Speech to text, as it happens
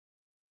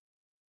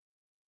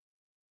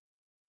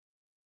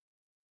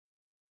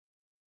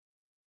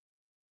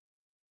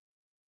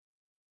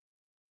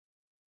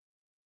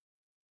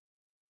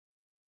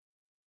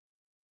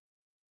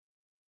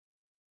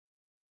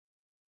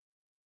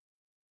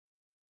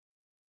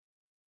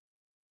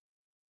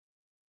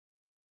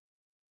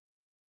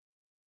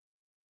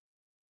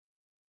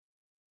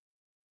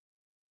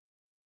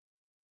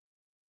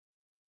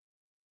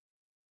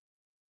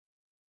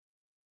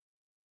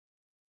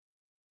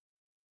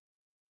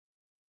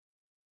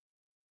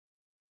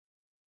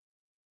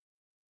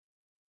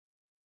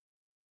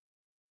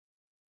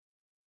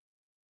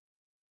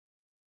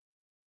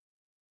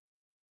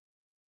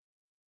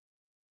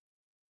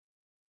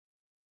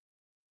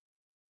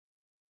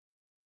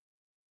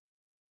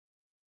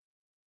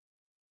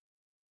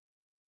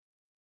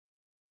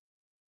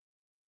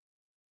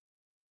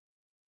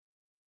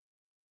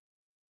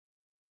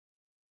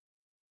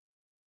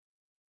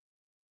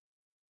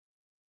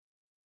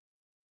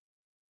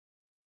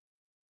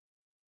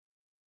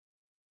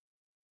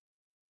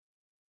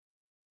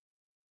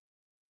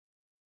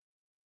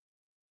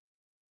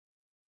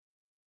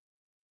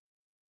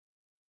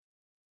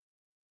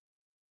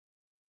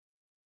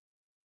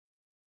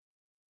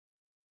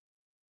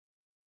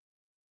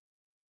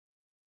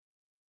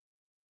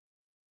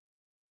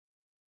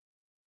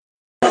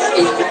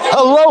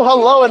Hello,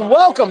 hello, and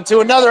welcome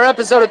to another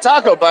episode of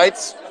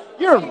TacoBytes,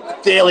 your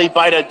daily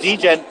bite of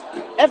Degen,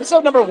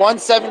 episode number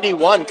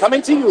 171,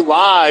 coming to you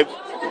live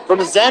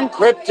from Zen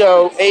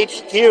Crypto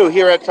HQ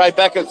here at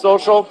Tribeca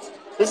Social.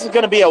 This is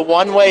going to be a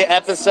one-way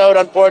episode,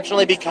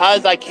 unfortunately,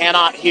 because I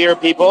cannot hear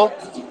people.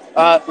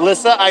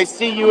 Lissa, I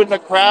see you in the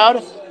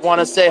crowd. Want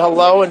to say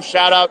hello and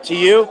shout out to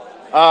you.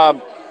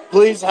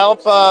 Please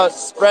help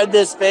spread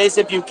this space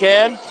if you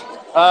can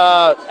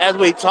as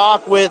we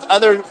talk with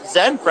other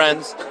Zen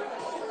friends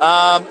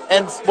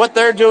and what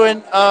they're doing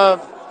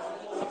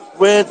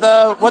with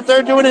what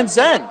they're doing in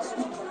Zen.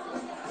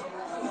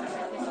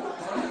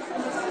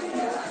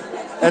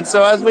 And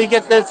so as we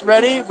get this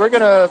ready, we're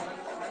going to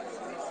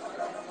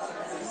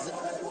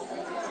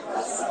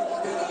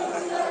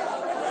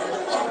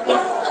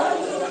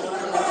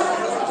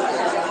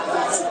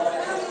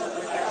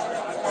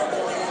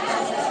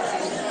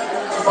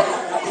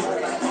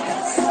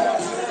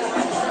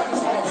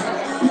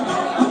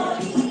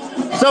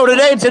So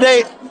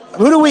today,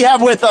 who do we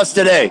have with us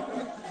today?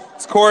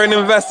 It's Corey, an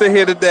investor,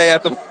 here today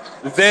at the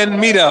Zen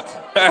meetup.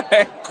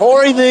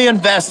 Corey, the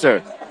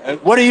investor.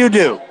 What do you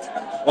do?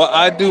 Well,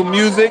 I do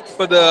music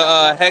for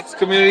the Hex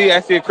community,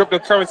 actually a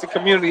cryptocurrency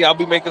community. I'll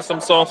be making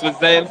some songs with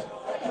Zen,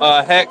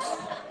 Hex,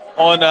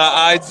 on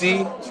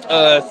IG,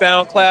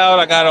 SoundCloud.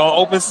 I got it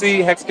on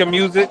OpenSea, Hexca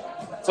Music.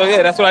 So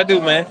yeah, that's what I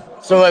do, man.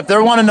 So if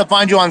they're wanting to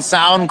find you on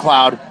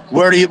SoundCloud,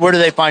 where do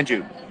they find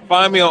you?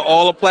 Find me on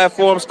all the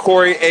platforms,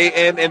 Corey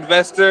AN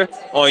Investor,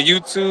 on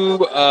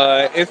YouTube,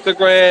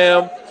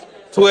 Instagram,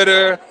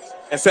 Twitter,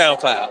 and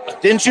SoundCloud.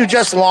 Didn't you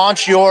just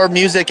launch your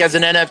music as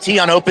an NFT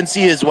on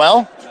OpenSea as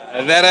well?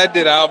 That I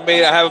did. I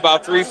have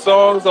about 3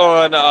 songs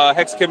on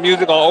Hexca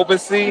Music on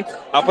OpenSea.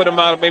 I put them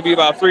out maybe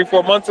about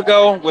 3-4 months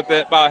ago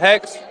about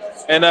Hex.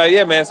 And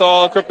yeah, man, it's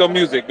all crypto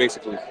music,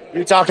 basically.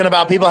 You're talking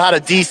about people how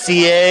to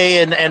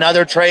DCA and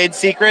other trade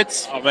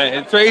secrets? Oh, man,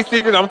 and trade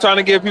secrets, I'm trying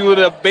to give people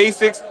the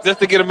basics just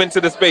to get them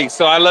into the space.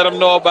 So I let them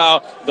know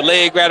about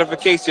delayed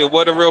gratification,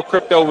 what a real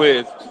crypto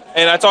is.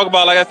 And I talk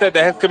about, like I said,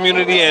 the Hex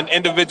community and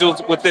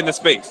individuals within the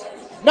space.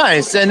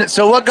 Nice. And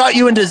so what got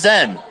you into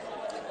Zen?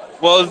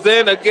 Well,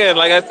 Zen, again,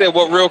 like I said,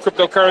 what real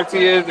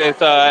cryptocurrency is,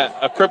 it's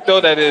a crypto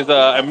that is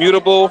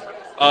immutable,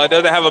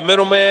 doesn't have a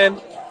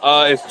middleman,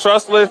 it's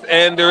trustless,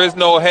 and there is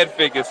no head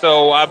figure.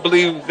 So I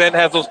believe Zen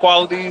has those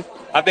qualities.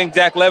 I think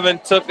Jack Levin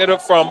took it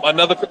up from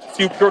another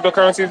few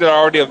cryptocurrencies that are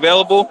already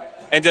available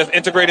and just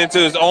integrated into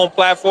his own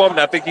platform. And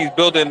I think he's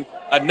building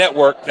a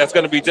network that's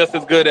going to be just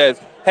as good as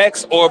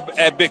Hex or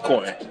at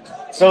Bitcoin.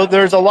 So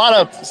there's a lot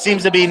of,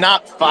 seems to be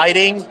not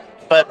fighting,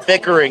 but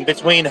bickering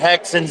between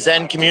Hex and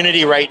Zen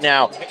community right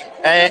now.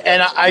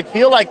 And I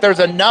feel like there's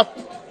enough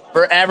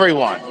for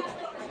everyone.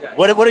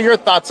 What are your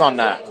thoughts on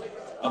that?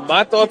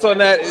 My thoughts on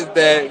that is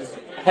that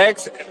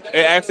Hex, it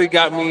actually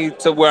got me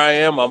to where I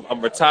am.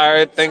 I'm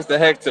retired thanks to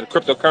Hex, to the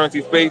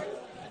cryptocurrency space.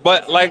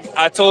 But like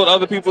I told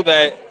other people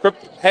that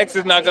Hex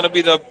is not going to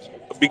be the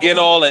begin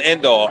all and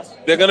end all.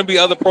 There are going to be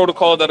other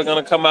protocols that are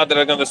going to come out that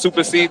are going to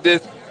supersede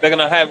this. They're going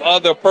to have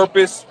other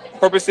purposes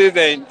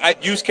and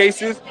use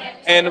cases.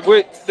 And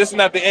this is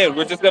not the end.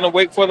 We're just going to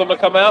wait for them to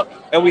come out,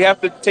 and we have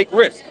to take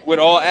risks with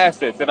all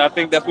assets. And I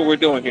think that's what we're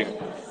doing here.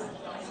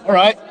 All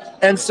right.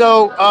 And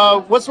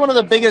so what's one of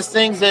the biggest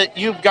things that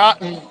you've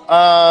gotten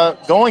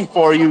going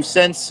for you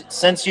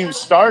since you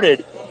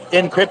started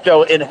in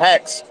crypto in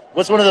Hex?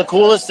 What's one of the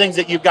coolest things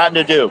that you've gotten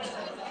to do?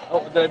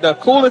 The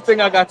coolest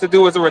thing I got to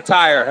do was to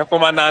retire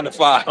from my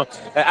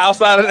 9-to-5. And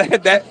outside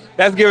of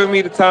that's giving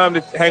me the time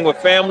to hang with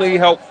family,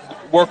 help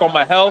work on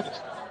my health,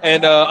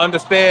 and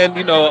understand,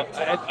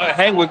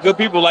 hang with good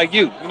people like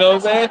you. You know what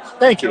I'm saying?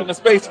 Thank you. In the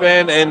space,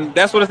 man. And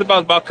that's what it's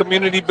about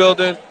community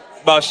building,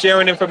 about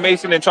sharing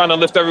information and trying to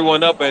lift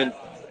everyone up. And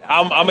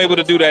I'm able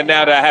to do that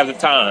now that I have the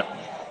time.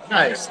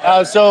 Nice.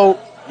 So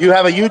you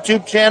have a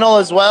YouTube channel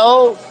as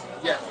well?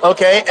 Yeah.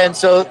 Okay. And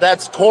so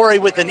that's Corey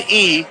with an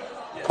E.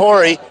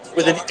 Corey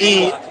with an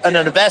E, an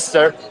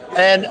investor.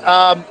 And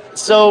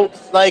so,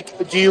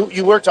 like, do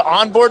you work to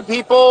onboard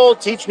people,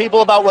 teach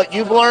people about what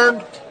you've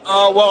learned?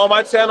 Well, on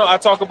my channel, I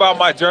talk about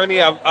my journey.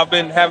 I've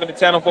been having the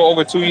channel for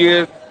over 2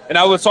 years. And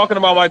I was talking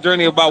about my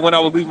journey about when I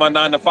would leave my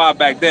 9-to-5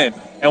 back then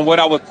and what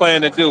I was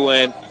planning to do.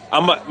 And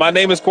my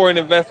name is Corey, an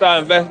investor. I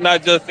invest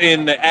not just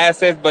in the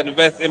assets, but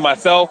invest in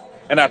myself.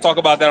 And I talk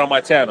about that on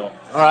my channel.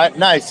 All right,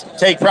 nice.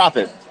 Take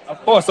profit.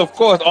 Of course.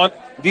 On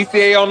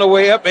DCA on the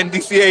way up and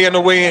DCA on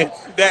the way in.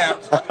 Down.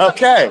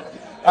 Okay.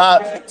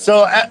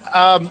 So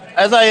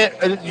as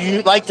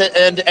you like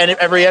to end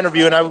every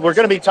interview, and we're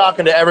going to be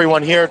talking to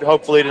everyone here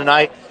hopefully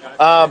tonight.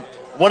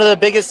 One of the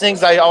biggest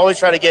things I always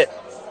try to get,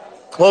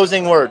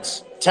 closing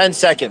words, 10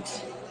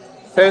 seconds.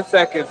 10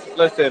 seconds.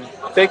 Listen,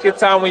 take your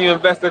time when you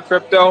invest in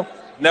crypto.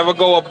 Never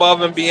go above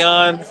and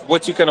beyond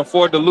what you can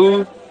afford to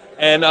lose.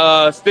 And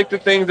stick to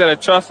things that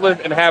are trustless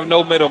and have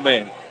no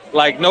middleman.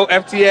 Like no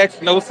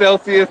FTX, no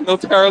Celsius, no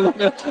Terra,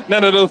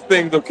 none of those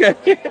things, okay?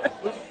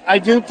 I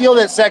do feel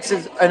that sex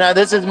is, and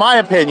this is my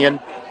opinion,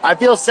 I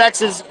feel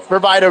sexes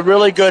provide a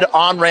really good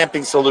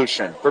on-ramping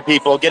solution for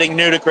people getting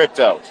new to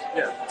crypto.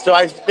 Yeah. So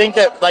I think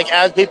that, like,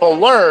 as people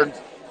learn,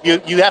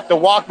 you have to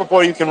walk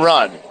before you can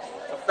run.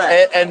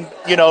 And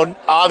you know,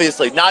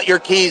 obviously, not your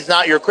keys,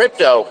 not your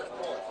crypto,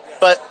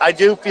 but I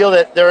do feel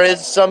that there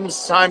is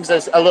sometimes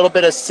a little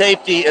bit of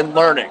safety in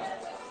learning.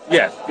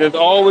 Yes, there's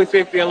always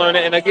safety in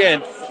learning. And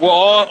again, we're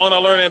all on a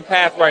learning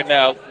path right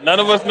now. None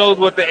of us knows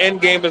what the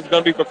end game is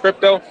going to be for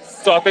crypto.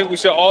 So I think we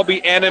should all be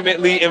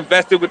animately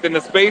invested within the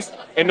space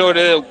in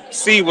order to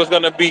see what's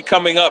going to be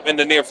coming up in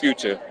the near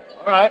future.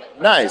 All right.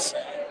 Nice.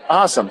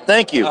 Awesome.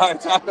 Thank you. All right,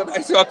 Taco,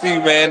 nice to talk to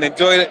you, man.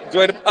 Enjoy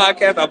the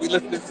podcast. I'll be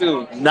listening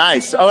soon.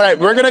 Nice. All right.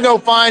 We're going to go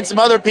find some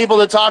other people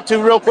to talk to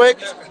real quick.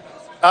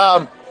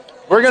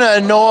 We're going to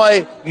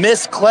annoy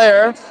Miss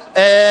Claire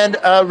and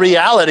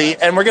Reality,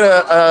 and we're going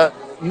to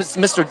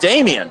Mr.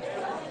 Damien.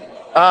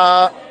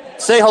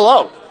 Say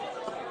hello.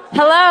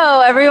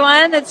 Hello,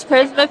 everyone. It's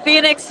Prisma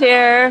Phoenix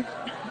here.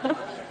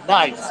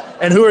 Nice.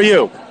 And who are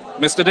you?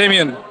 Mr.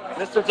 Damien.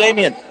 Mr.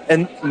 Damien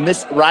and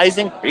Miss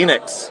Rising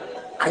Phoenix.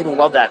 I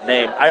love that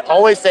name. I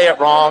always say it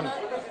wrong.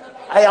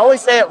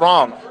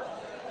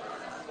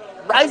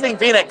 Rising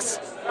Phoenix.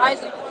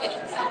 Rising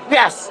Phoenix.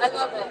 Yes. I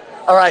love it.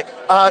 All right.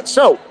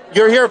 So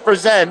you're here for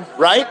Zen,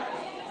 right?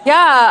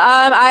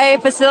 Yeah, I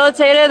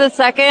facilitated the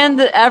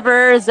second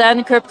ever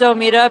Zen crypto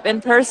meetup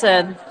in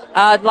person.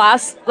 The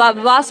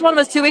last one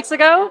was 2 weeks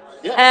ago,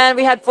 and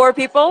we had 4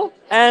 people,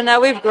 and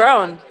we've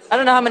grown. I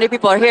don't know how many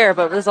people are here,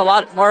 but there's a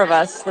lot more of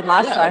us than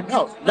last time.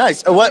 No,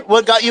 nice.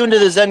 What got you into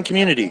the Zen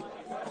community?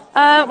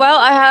 Well,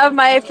 I have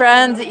my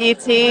friend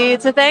E.T.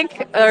 to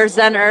thank, or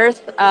Zen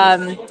Earth.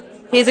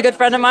 He's a good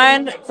friend of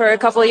mine for a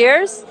couple of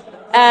years,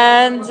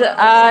 and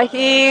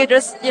he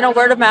just,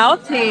 word of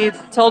mouth, he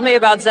told me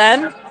about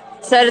Zen,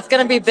 said it's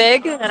going to be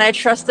big, and I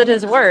trusted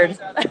his word.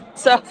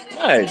 So,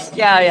 nice.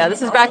 Yeah,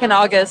 this is back in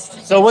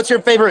August. So what's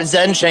your favorite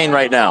Zen chain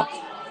right now?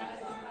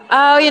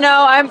 Oh,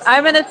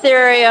 I'm an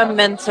Ethereum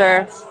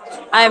minter.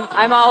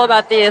 I'm all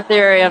about the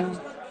Ethereum.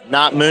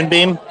 Not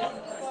Moonbeam?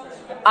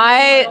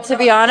 To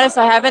be honest,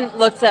 I haven't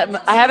looked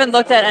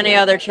at any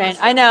other chain.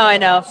 I know.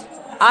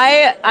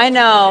 I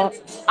know.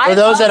 For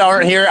those that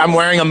aren't here, I'm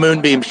wearing a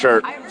Moonbeam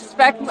shirt.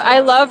 I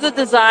love the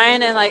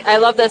design and I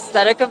love the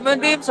aesthetic of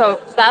Moonbeam,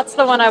 so that's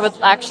the one I would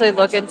actually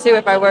look into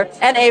if I were.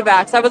 And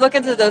AVAX, I would look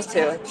into those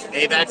two.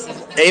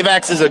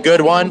 AVAX is a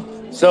good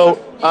one. So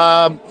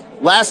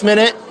last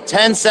minute,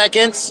 10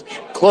 seconds,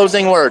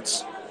 closing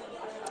words.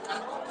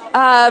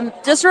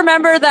 Just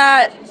remember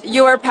that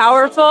you are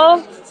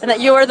powerful and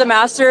that you are the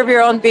master of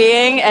your own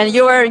being and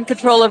you are in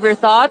control of your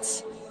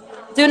thoughts.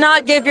 Do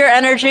not give your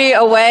energy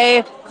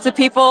away to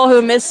people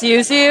who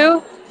misuse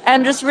you.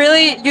 And just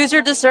really use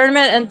your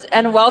discernment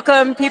and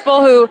welcome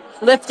people who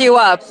lift you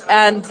up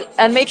and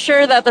make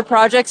sure that the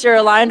projects you're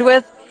aligned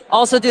with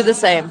also do the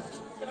same.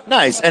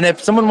 Nice. And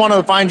if someone wanted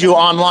to find you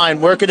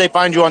online, where could they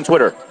find you on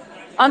Twitter?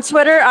 On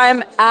Twitter,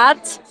 I'm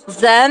at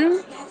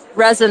Zen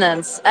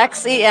Resonance,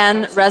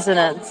 XEN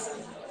Resonance.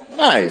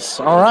 Nice.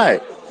 All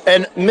right.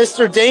 And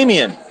Mr.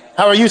 Damien,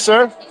 how are you,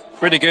 sir?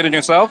 Pretty good. And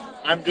yourself?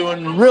 I'm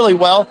doing really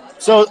well.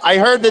 So I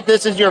heard that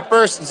this is your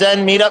first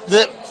Zen meetup,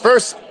 the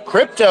first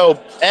crypto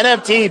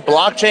NFT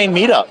blockchain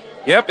meetup.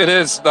 Yep, it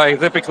is. Like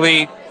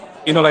typically,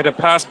 like the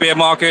past bear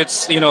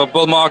markets,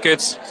 bull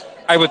markets,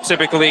 I would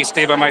typically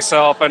stay by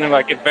myself and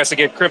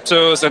investigate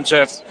cryptos and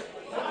just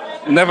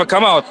never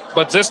come out.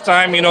 But this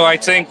time, I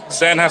think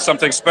Zen has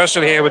something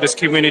special here with this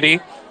community.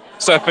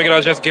 So I figured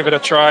I'll just give it a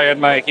try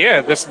and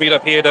this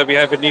meetup here that we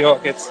have in New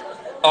York, it's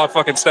all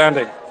fucking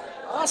standing.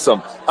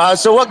 Awesome.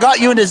 So what got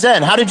you into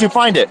Zen? How did you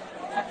find it?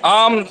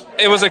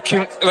 It was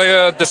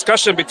a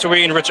discussion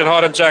between Richard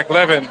Hart and Jack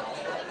Levin,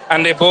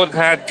 and they both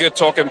had good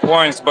talking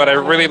points, but I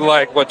really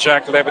liked what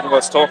Jack Levin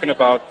was talking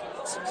about.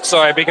 So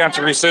I began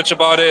to research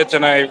about it,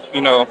 and I,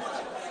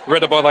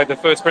 read about the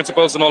first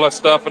principles and all that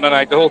stuff, and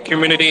then the whole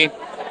community.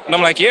 And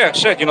I'm like, yeah,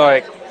 shit,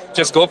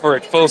 just go for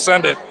it, full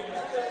send it.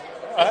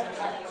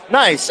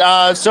 Nice.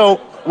 So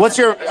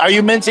are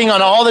you minting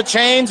on all the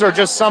chains or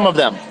just some of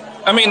them?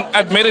 I mean,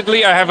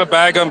 admittedly, I have a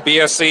bag on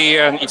BSC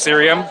and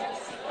Ethereum.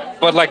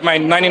 But my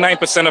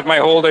 99% of my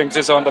holdings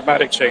is on the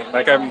Matic chain.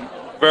 I'm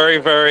very,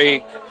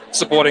 very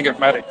supporting of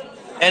Matic.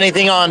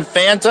 Anything on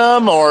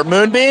Phantom or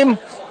Moonbeam?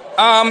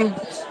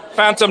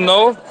 Phantom,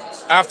 no.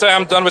 After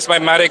I'm done with my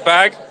Matic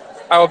bag,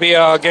 I'll be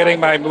getting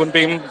my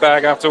Moonbeam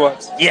bag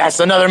afterwards. Yes,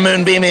 another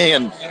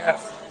Moonbeamian.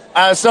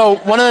 Yeah. So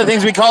one of the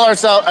things we call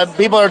ourselves,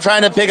 people are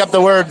trying to pick up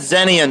the word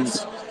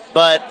Zenians,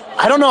 but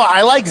I don't know.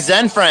 I like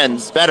Zen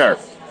friends better.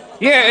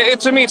 Yeah,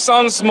 to me it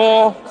sounds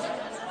more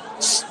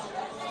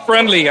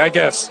friendly, I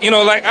guess.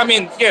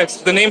 It's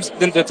the names,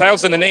 the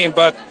title's in the name,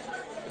 but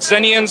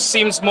Zenian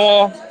seems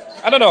more,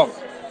 I don't know,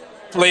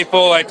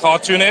 playful,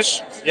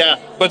 cartoonish. Yeah.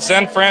 But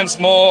Zen friends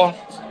more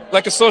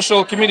like a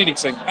social community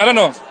thing. I don't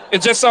know.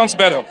 It just sounds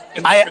better.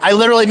 I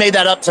literally made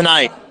that up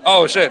tonight.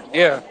 Oh shit!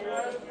 Yeah.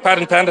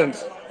 Patent pending.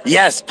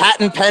 Yes,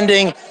 patent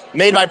pending.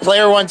 Made by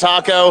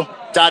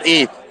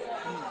Player1Taco.eth.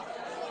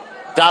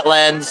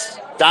 .lens.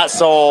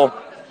 .soul.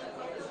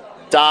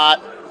 A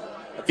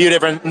few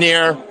different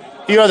a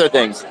few other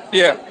things.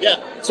 Yeah.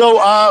 So,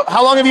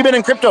 how long have you been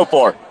in crypto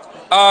for?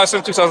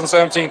 Since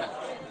 2017.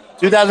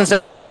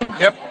 2017.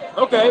 Yep.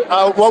 Okay.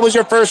 What was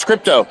your first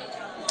crypto?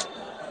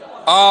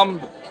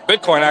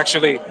 Bitcoin,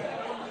 actually.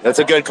 That's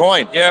a good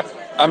coin. Yeah.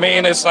 I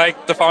mean, it's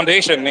like the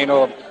foundation,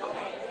 All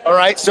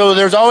right. So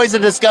there's always a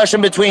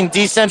discussion between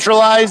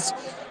decentralized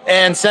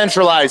and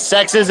centralized,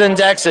 sexes and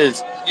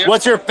dexes. Yep.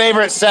 What's your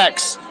favorite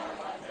sex?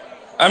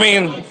 I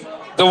mean,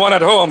 the one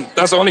at home.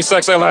 That's the only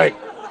sex I like.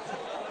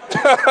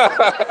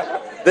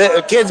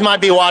 The kids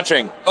might be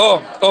watching.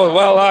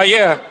 Well,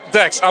 yeah,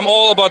 Dex. I'm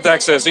all about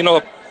Dexes.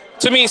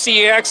 To me,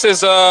 CEX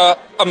is a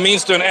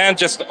means to an end,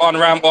 just on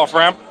ramp, off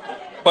ramp.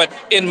 But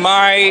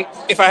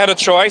if I had a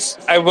choice,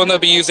 I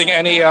wouldn't be using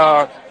any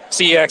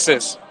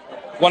CEXs.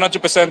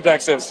 100%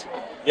 Dexes.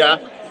 Yeah.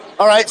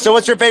 All right. So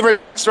what's your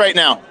favorite sex right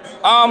now?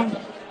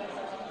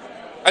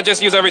 I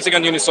just use everything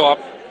on Uniswap.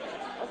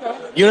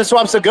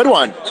 Uniswap's a good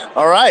one.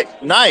 All right.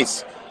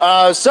 Nice.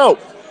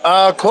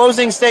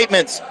 Closing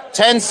statements.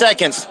 10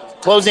 seconds.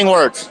 Closing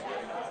words.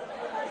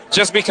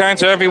 Just be kind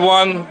to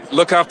everyone.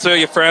 Look after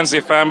your friends,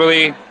 your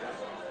family.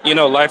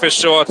 Life is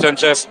short, and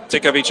just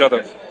take care of each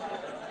other.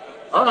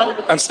 All right.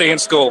 And stay in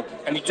school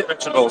and eat your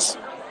vegetables.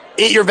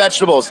 Eat your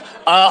vegetables.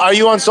 Are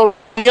you on social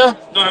media?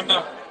 No, I'm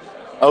not.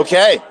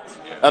 Okay.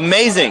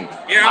 Amazing.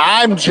 Yeah.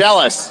 I'm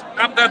jealous.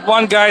 I'm that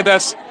one guy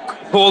that's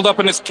holed up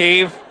in his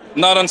cave,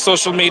 not on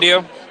social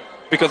media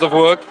because of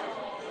work,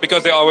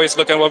 because they always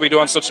look at what we do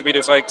on social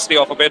media, so I stay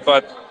off a bit.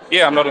 But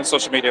yeah, I'm not on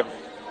social media.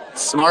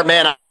 Smart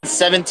man. I'm on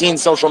 17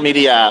 social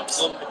media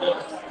apps.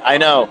 I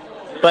know.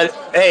 But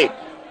hey,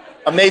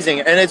 amazing.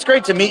 And it's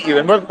great to meet you.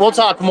 And we'll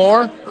talk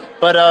more.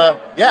 But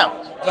yeah.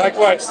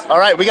 Likewise. All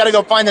right. We got to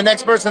go find the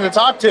next person to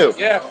talk to.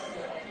 Yeah.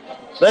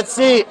 Let's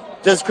see.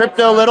 Does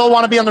Crypto Little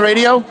want to be on the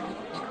radio?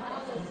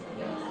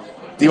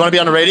 Do you want to be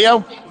on the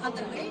radio?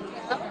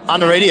 On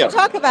the radio.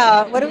 Talk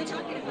about? What are we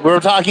talking about? We're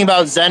talking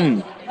about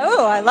Zen.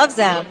 Oh, I love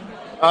Zen.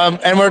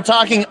 And we're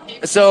talking.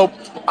 So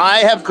I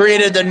have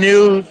created our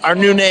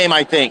new name.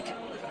 I think,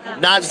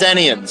 not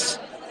Zenians,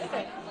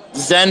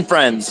 Zen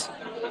Friends.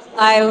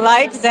 I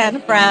like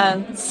Zen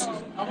Friends.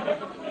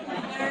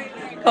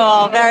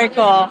 Cool, very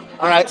cool. All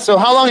right. So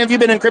how long have you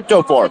been in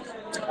crypto for?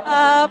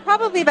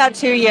 Probably about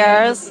 2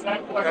 years.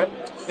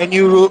 And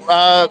you,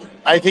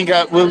 I think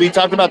we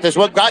talked about this.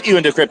 What got you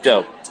into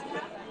crypto?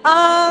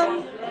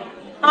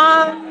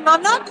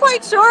 I'm not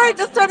quite sure. I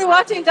just started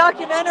watching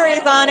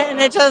documentaries on it, and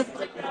it just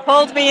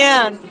pulled me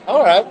in.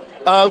 All right.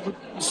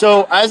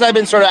 So as I've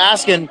been sort of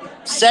asking,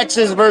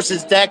 sexes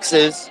versus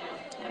dexes,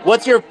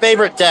 what's your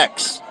favorite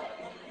dex?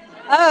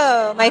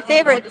 Oh, my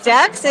favorite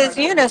DEX is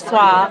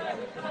Uniswap.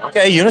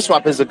 Okay,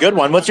 Uniswap is a good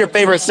one. What's your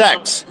favorite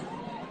sex?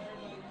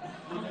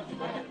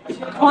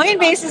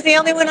 Coinbase is the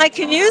only one I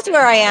can use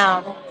where I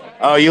am.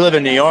 Oh, you live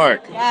in New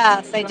York.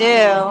 Yes, I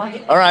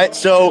do. All right.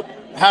 So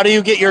how do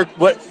you get your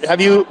what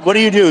do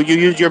you do? You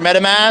use your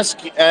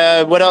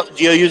MetaMask? What else?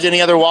 Do you use any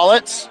other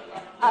wallets?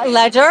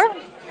 Ledger.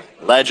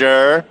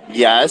 Ledger.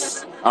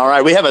 Yes. All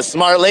right. We have a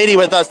smart lady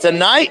with us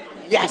tonight.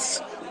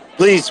 Yes.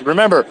 Please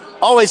remember,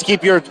 always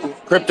keep your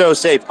crypto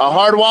safe. A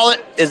hard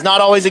wallet is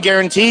not always a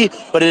guarantee,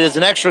 but it is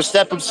an extra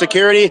step of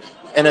security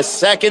and a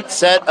second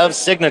set of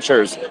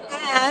signatures.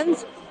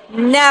 And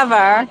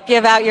never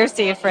give out your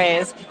seed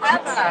phrase.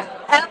 Ever,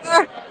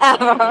 ever,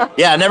 ever.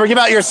 Yeah, never give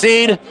out your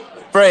seed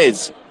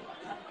phrase.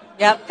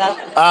 Yep.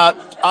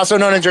 That's Also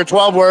known as your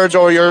 12 words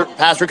or your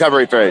past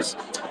recovery phrase.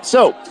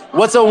 So,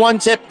 what's a one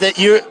tip that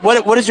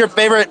what is your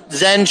favorite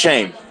Zen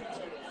chain?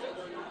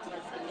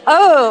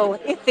 Oh,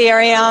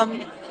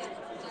 Ethereum.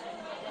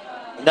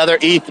 Another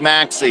ETH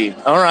Maxi.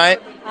 All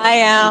right. I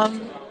am.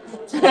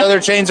 What other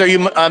chains are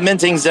you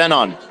minting Zen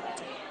on?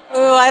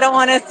 Ooh, I don't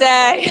want to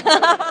say.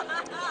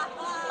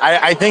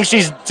 I think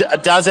she's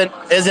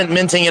isn't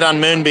minting it on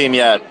Moonbeam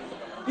yet.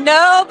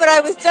 No, but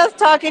I was just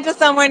talking to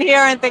someone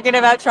here and thinking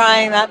about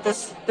trying that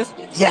this.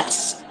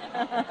 Yes.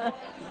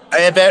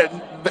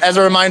 As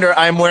a reminder,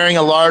 I'm wearing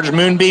a large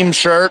Moonbeam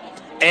shirt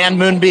and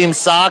Moonbeam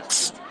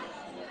socks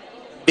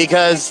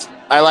because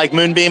I like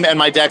Moonbeam and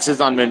my Dex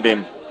is on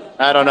Moonbeam.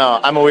 I don't know.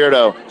 I'm a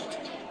weirdo.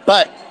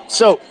 But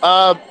so,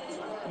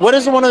 what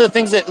is one of the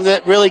things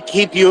that really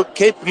keep you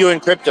in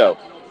crypto?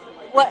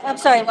 What? I'm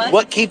sorry. What?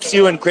 What keeps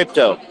you in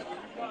crypto?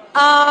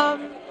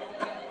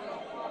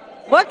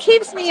 What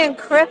keeps me in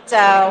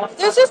crypto?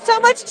 There's just so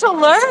much to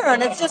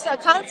learn. It's just a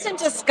constant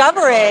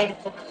discovery.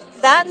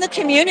 That and the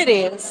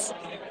communities.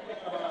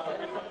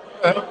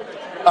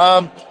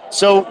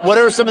 So what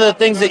are some of the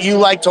things that you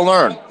like to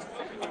learn?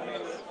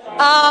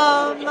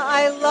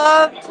 I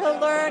love to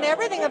learn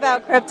everything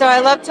about crypto. I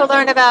like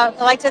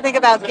to think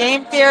about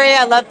game theory.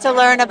 I love to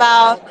learn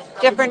about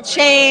different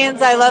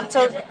chains. I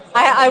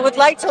would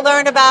like to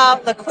learn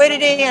about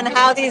liquidity and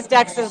how these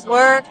dexes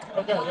work.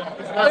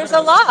 There's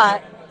a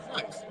lot.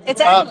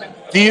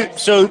 Do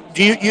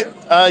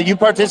you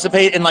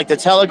participate in like the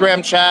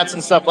Telegram chats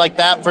and stuff like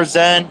that for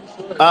Zen?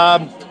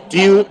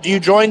 Do you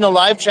join the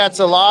live chats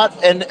a lot?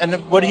 And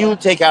what do you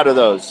take out of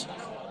those?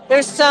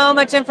 There's so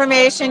much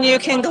information you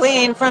can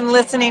glean from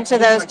listening to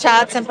those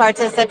chats and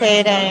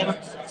participating.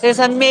 There's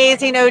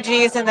amazing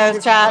OGs in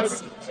those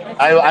chats.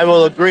 I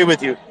will agree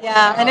with you.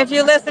 Yeah, and if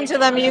you listen to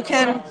them, you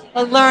can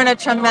learn a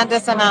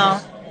tremendous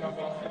amount.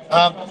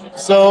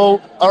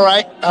 So, all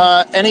right.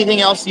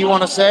 Anything else you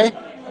want to say?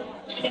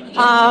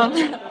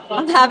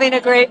 I'm having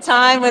a great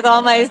time with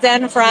all my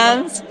Zen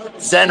friends.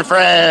 Zen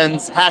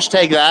friends.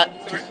 Hashtag that.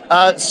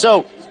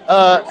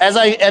 As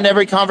I end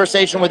every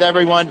conversation with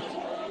everyone,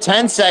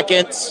 10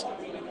 seconds.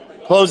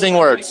 Closing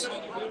words.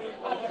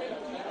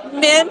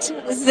 Mint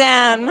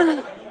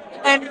Zen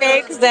and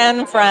make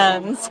Zen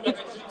friends.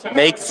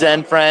 Make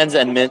Zen friends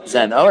and mint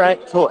Zen. All right,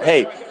 cool.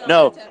 Hey,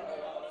 no.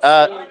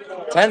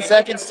 10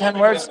 seconds, 10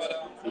 words.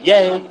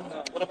 Yay.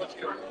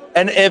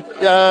 And if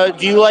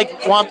do you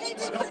want?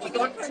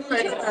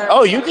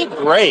 Oh, you did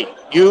great.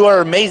 You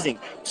are amazing.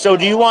 So,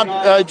 do you want?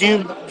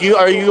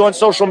 Are you on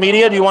social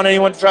media? Do you want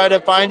anyone to try to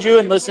find you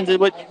and listen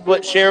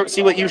to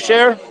see what you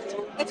share?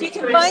 If you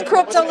can find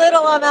Crypto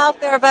Little, I'm out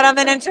there, but I'm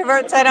an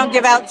introvert, so I don't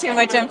give out too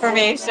much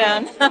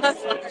information.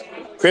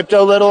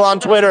 Crypto Little on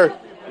Twitter.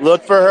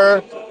 Look for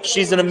her.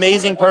 She's an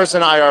amazing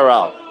person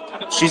IRL.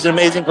 She's an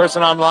amazing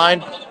person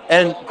online,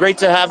 and great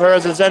to have her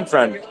as a Zen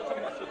friend.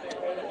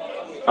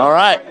 All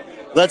right,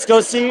 let's go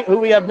see who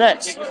we have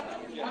next.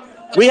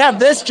 We have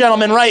this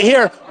gentleman right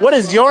here. What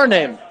is your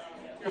name?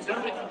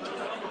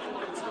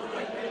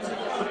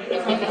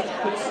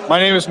 My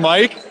name is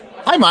Mike.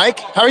 Hi, Mike.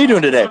 How are you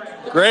doing today?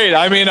 Great.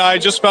 I mean, I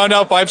just found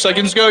out 5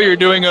 seconds ago you're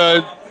doing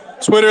a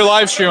Twitter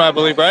live stream, I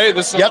believe, right?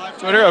 This is Yep.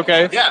 Twitter?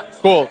 Okay. Yeah.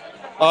 Cool.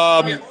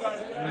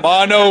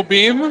 Mono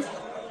Beam?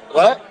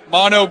 What?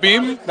 Mono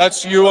Beam?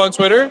 That's you on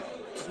Twitter?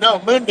 No,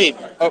 Moonbeam.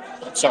 Oh,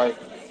 sorry.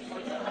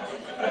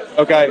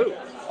 Okay.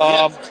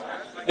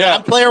 Yeah.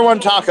 I'm Player One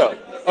Taco,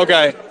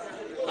 Okay.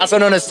 also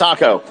known as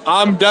Taco.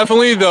 I'm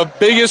definitely the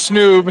biggest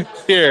noob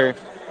here.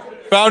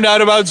 Found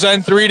out about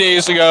Zen 3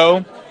 days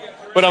ago,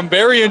 but I'm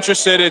very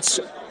interested. It's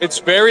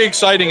very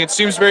exciting. It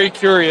seems very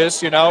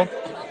curious, you know.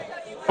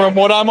 From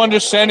what I'm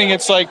understanding,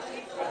 it's like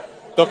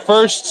the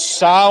first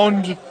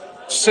sound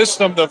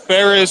system, the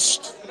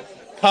fairest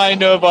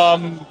kind of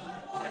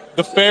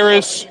the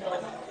fairest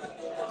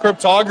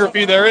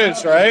cryptography there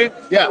is, right?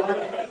 Yeah.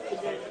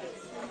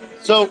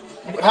 So,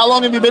 how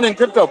long have you been in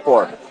crypto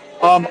for?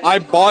 I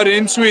bought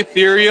into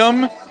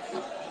Ethereum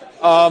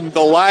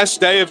the last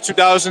day of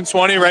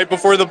 2020, right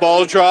before the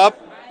ball drop,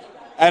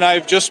 and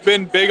I've just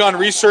been big on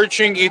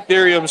researching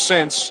Ethereum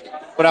since.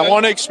 But I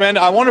want to expand.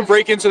 I want to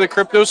break into the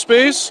crypto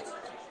space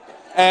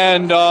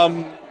and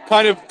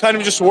kind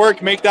of just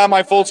make that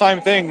my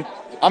full-time thing.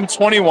 I'm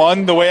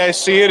 21. The way I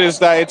see it is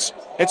that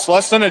it's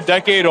less than a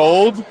decade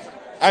old,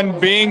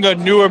 and being a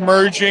new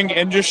emerging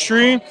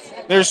industry,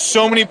 there's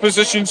so many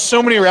positions,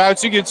 so many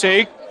routes you could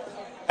take,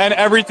 and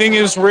everything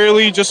is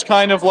really just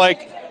kind of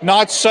like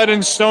not set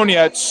in stone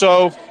yet.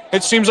 So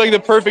it seems like the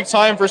perfect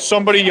time for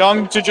somebody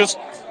young to just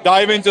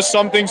dive into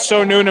something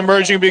so new and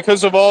emerging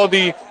because of all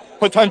the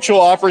potential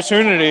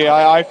opportunity.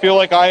 I feel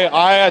like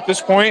I at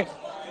this point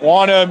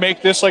want to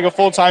make this like a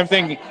full-time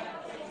thing,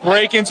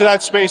 break into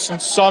that space in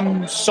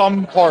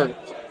some part.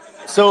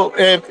 So,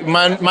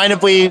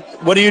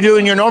 what do you do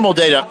in your normal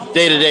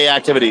day-to-day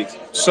activities?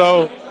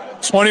 So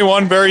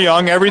 21, very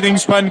young.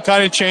 Everything's been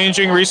kind of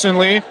changing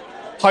recently.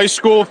 High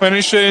school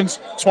finished in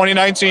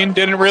 2019.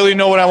 Didn't really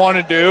know what I want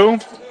to do.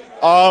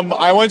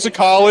 I went to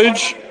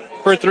college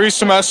for 3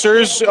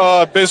 semesters,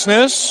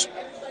 business.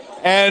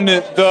 And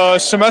the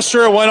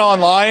semester went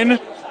online.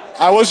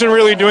 I wasn't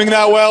really doing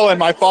that well. And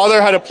my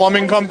father had a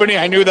plumbing company.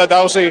 I knew that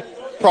was a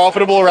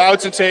profitable route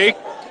to take.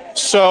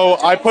 So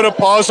I put a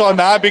pause on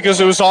that because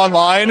it was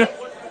online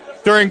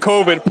during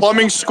COVID.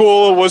 Plumbing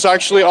school was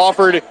actually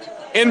offered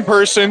in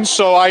person.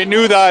 So I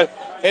knew that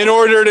in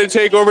order to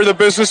take over the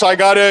business, I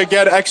got to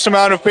get X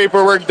amount of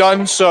paperwork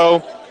done.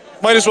 So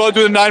might as well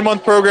do the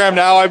 9-month program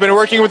now. I've been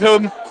working with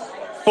him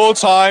full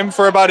time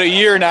for about a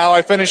year now.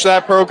 I finished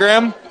that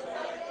program.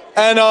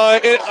 And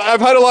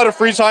I've had a lot of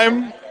free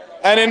time.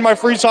 And in my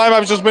free time,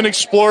 I've just been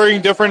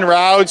exploring different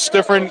routes,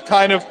 different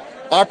kind of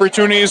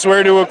opportunities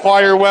where to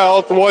acquire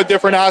wealth, what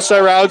different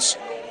asset routes.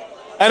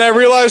 And I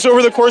realized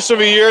over the course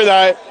of a year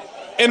that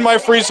in my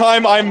free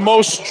time, I'm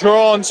most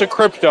drawn to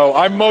crypto.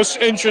 I'm most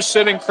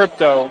interested in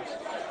crypto.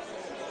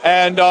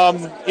 And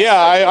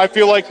I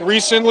feel like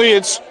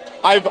recently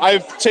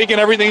I've taken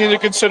everything into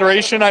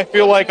consideration. I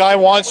feel like I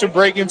want to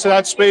break into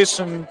that space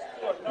and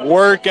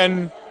work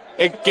and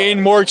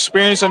gain more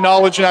experience and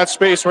knowledge in that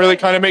space, really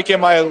kind of make it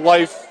my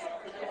life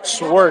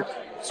work.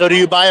 So, do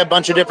you buy a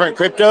bunch of different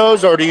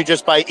cryptos, or do you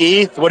just buy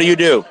ETH? What do you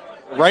do?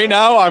 Right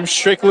now, I'm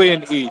strictly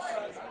in ETH,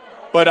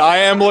 but I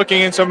am looking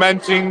into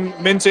minting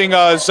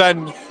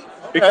Zen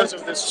because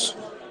of this.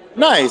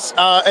 Nice.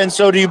 And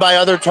so, do you buy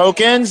other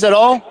tokens at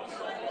all,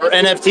 or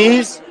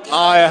NFTs?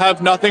 I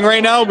have nothing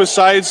right now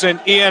besides an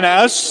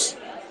ENS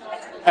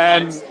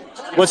and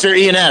What's your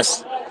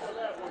ENS?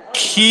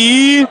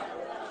 key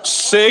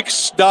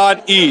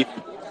 6.eth.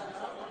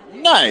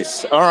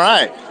 Nice. All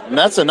right,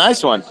 that's a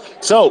nice one.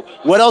 So,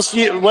 what else do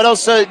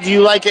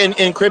you like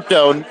in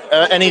crypto?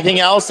 Anything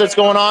else that's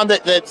going on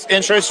that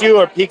interests you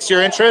or piques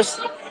your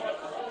interest?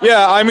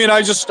 Yeah, I mean,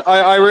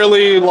 I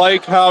really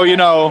like how,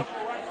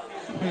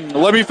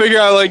 let me figure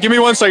out, give me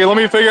 1 second. Let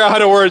me figure out how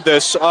to word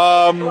this.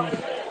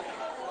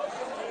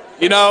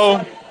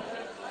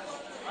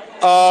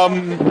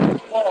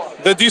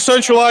 The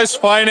decentralized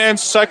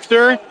finance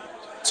sector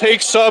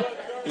takes up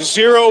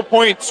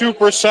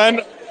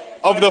 0.2%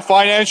 of the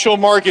financial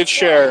market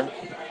share.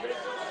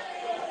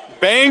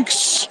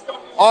 Banks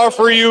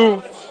offer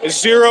you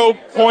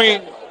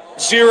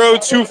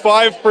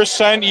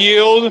 0.025%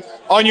 yield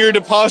on your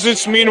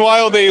deposits.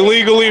 Meanwhile, they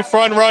legally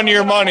front run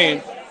your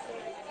money.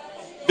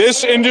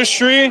 This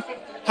industry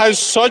has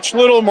such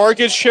little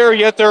market share,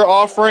 yet they're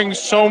offering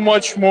so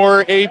much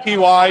more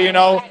APY, you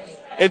know.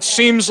 It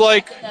seems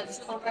like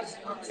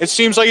it's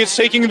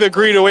taking the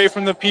greed away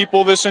from the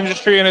people, this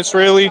industry, and it's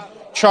really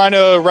trying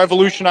to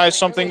revolutionize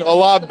something a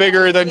lot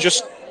bigger than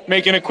just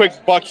making a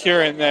quick buck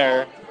here and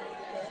there.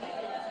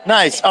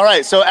 Nice. All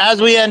right. So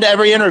as we end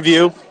every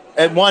interview,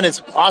 and one,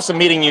 it's awesome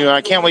meeting you.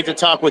 I can't wait to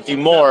talk with you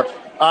more.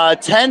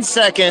 10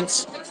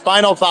 seconds,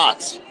 final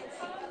thoughts.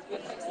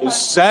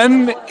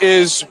 Zen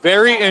is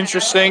very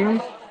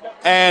interesting,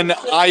 and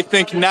I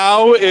think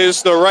now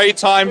is the right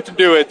time to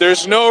do it.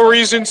 There's no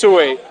reason to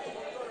wait.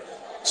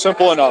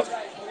 Simple enough.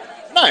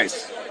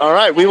 Nice. All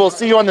right. We will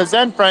see you on the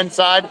Zen friend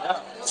side.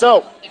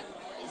 So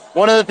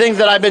one of the things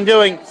that I've been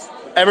doing,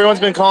 everyone's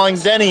been calling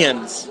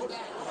Zenians.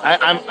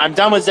 I'm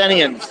done with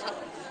Zenians.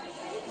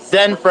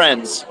 Zen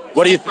friends.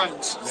 What do you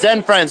think?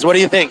 Zen friends. What do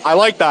you think? I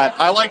like that.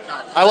 All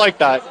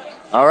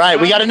right.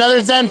 We got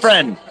another Zen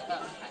friend.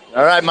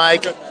 All right,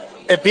 Mike.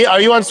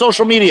 Are you on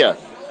social media?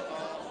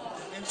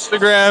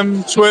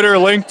 Instagram, Twitter,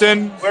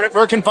 LinkedIn.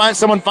 Where can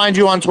someone find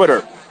you on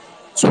Twitter?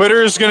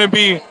 Twitter is going to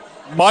be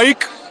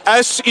Mike,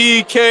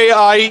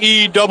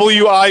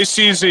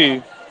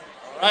 SEKIEWICZ.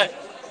 All right.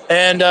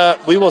 And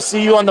we will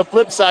see you on the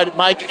flip side,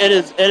 Mike. It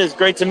is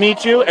great to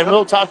meet you, and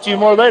we'll talk to you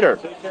more later.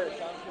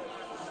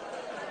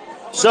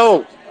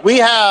 So we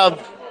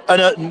have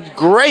a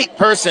great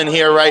person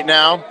here right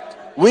now.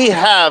 We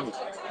have,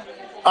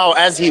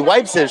 as he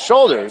wipes his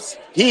shoulders,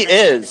 we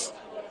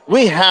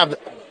have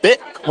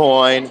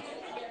Bitcoin.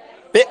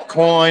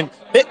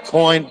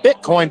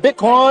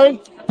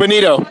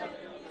 Benito.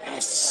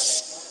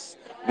 Yes.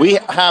 We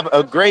have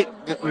a great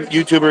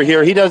YouTuber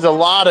here. He does a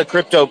lot of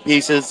crypto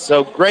pieces,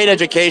 so great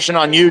education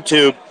on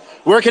YouTube.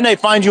 Where can they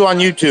find you on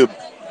YouTube?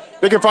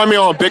 They can find me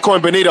on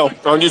Bitcoin Benito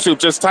on YouTube.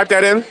 Just type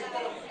that in.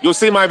 You'll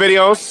see my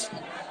videos.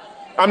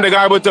 I'm the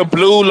guy with the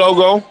blue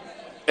logo,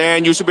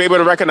 and you should be able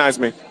to recognize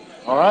me.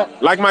 All right.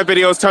 Like my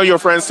videos. Tell your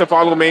friends to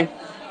follow me.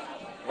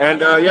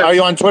 And yeah. Are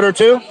you on Twitter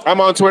too?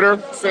 I'm on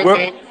Twitter. Same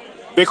name.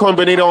 Bitcoin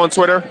Benito on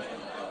Twitter.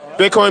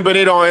 Bitcoin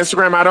Benito on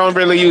Instagram. I don't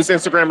really use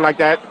Instagram like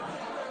that.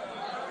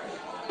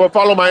 But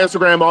follow my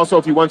Instagram also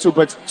if you want to.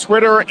 But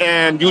Twitter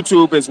and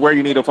YouTube is where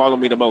you need to follow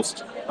me the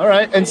most. All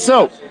right. And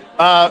so,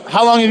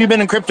 how long have you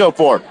been in crypto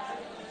for?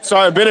 So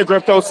I've been in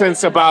crypto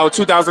since about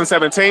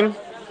 2017.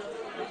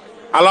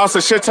 I lost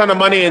a shit ton of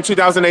money in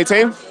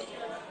 2018.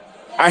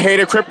 I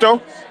hated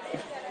crypto.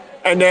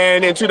 And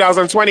then in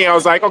 2020, I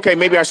was like, okay,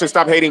 maybe I should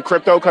stop hating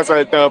crypto because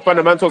the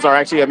fundamentals are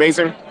actually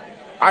amazing.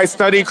 I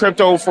studied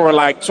crypto for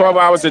like 12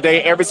 hours a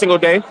day, every single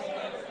day,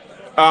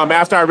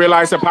 after I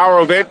realized the power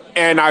of it.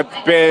 And I've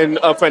been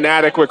a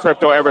fanatic with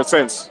crypto ever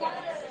since.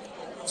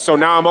 So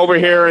now I'm over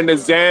here in the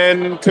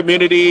Zen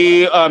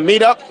community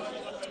meetup.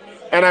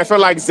 And I feel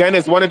like Zen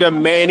is one of the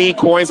many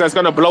coins that's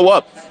going to blow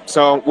up.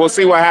 So we'll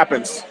see what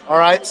happens. All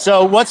right.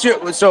 So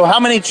how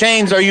many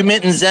chains are you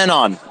minting Zen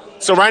on?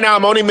 So right now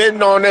I'm only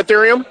minting on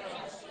Ethereum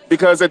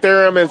because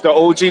Ethereum is the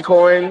OG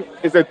coin.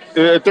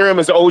 Ethereum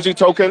is the OG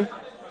token.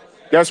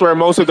 That's where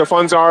most of the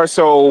funds are.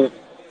 So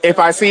if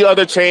I see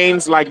other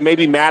chains like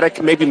maybe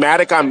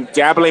Matic, I'm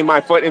dabbling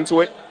my foot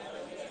into it.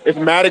 If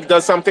Matic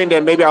does something,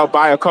 then maybe I'll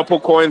buy a couple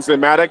coins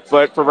in Matic.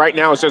 But for right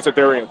now, it's just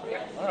Ethereum.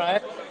 All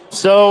right.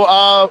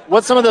 So,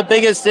 what's some of the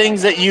biggest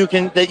things that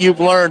you've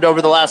learned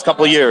over the last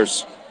couple of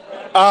years?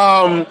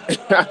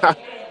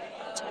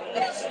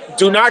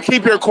 Do not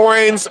keep your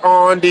coins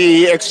on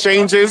the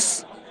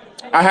exchanges.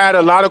 I had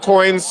a lot of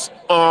coins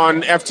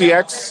on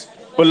FTX,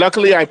 but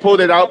luckily I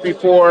pulled it out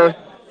before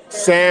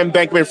Sam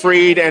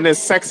Bankman-Fried and his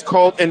sex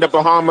cult in the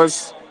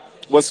Bahamas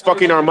was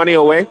fucking our money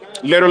away,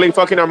 literally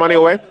fucking our money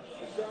away.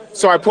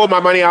 So I pulled my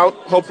money out,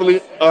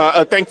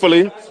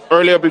 thankfully,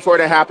 earlier before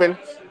that happened.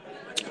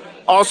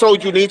 Also,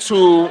 you need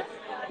to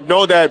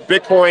know that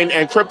Bitcoin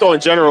and crypto in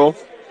general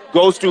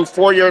goes through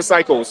 4-year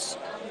cycles.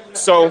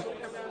 So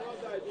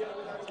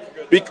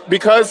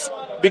because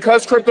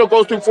crypto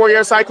goes through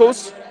 4-year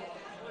cycles,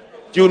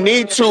 you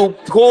need to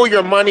pull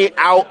your money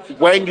out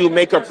when you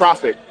make a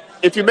profit.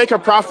 If you make a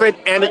profit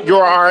and you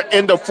are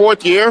in the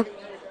 4th year,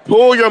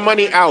 pull your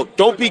money out.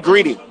 Don't be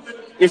greedy.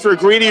 If you're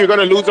greedy, you're going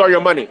to lose all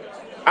your money.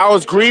 I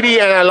was greedy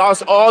and I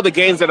lost all the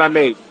gains that I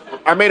made.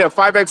 I made a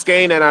 5x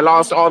gain and I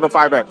lost all the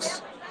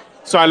 5x.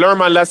 So I learned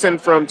my lesson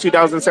from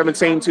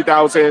 2017,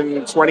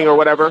 2020 or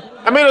whatever.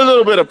 I made a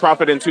little bit of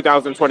profit in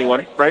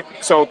 2021, right?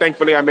 So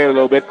thankfully I made a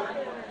little bit.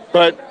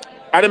 But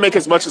I didn't make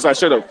as much as I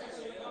should have.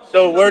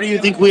 So where do you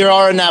think we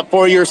are in that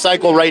 4-year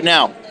cycle right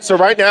now? So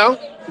right now,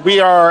 we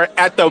are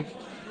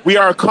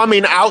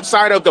coming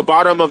outside of the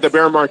bottom of the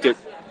bear market.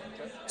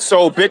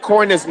 So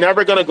Bitcoin is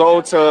never going to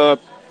go to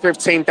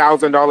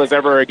 $15,000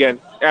 ever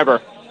again,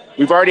 ever.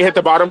 We've already hit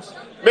the bottom.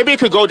 maybe it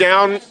could go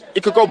down.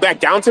 It could go back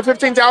down to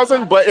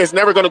 15,000, but it's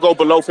never going to go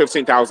below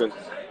 15,000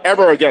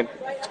 ever again.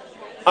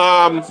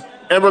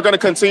 And we're going to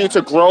continue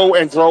to grow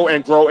and grow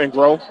and grow and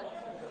grow.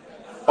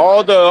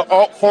 All the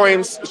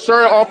altcoins,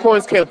 sure,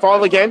 altcoins can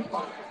fall again,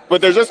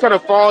 but they're just going to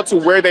fall to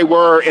where they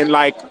were in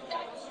like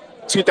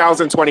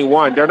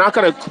 2021. They're not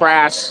going to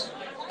crash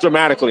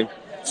dramatically.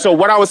 So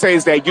what I would say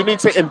is that you need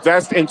to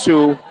invest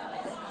into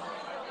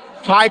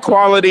high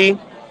quality,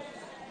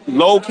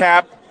 low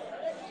cap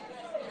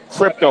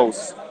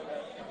cryptos.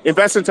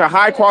 Invest into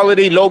high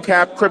quality, low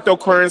cap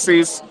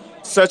cryptocurrencies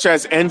such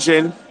as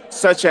Engine,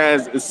 such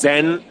as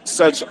Zen,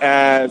 such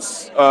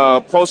as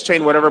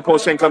Postchain, whatever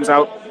Postchain comes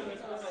out.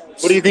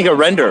 What do you think of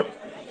Render?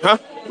 Huh?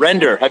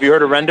 Render. Have you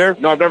heard of Render?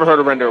 No, I've never heard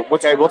of Render.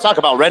 Okay, we'll talk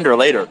about Render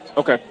later.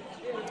 Okay.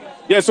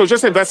 Yeah, so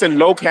just invest in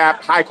low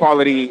cap, high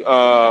quality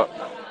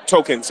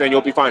tokens, and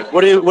you'll be fine.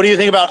 What do you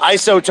think about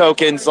ISO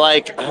tokens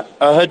like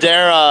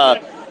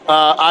Hedera,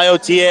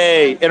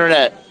 IOTA,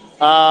 Internet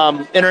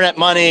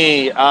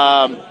Money,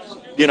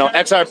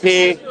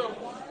 XRP?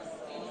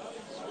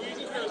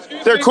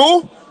 They're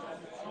cool,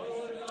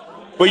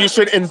 but you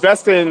should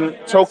invest in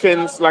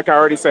tokens, like I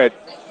already said.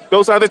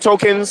 Those other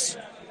tokens,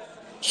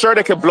 sure,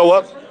 they could blow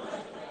up,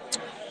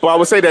 but I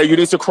would say that you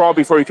need to crawl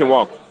before you can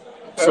walk.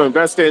 So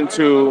invest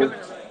into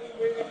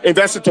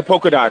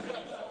Polkadot,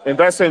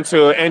 invest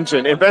into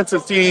Engine, invest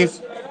into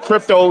these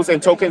cryptos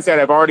and tokens that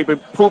have already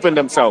been proven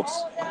themselves.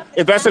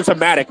 Invest into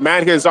Matic.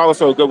 Matic is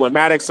also a good one.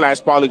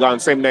 Matic/Polygon,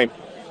 same name.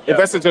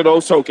 Invest into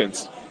those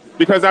tokens.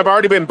 Because I've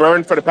already been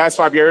burned for the past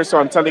 5 years, so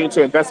I'm telling you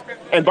to invest.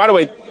 And by the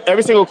way,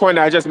 every single coin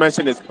that I just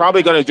mentioned is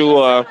probably going to do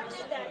a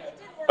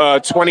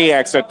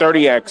 20x or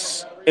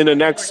 30x in the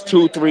next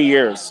 2-3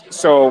 years.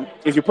 So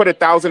if you put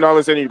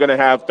 $1,000 in, you're going to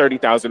have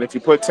 30,000. If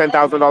you put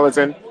 $10,000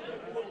 in,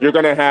 you're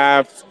going to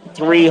have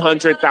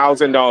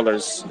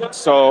 $300,000.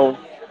 So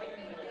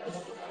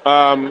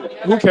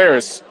who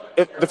cares?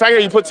 The fact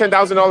that you put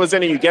 $10,000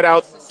 in and you get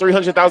out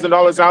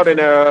 $300,000 out in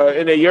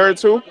a year or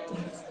two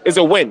is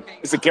a win.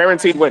 It's a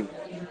guaranteed win.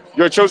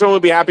 Your children will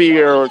be happy.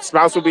 Your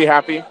spouse will be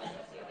happy.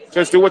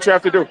 Just do what you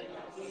have to do.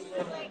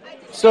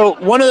 So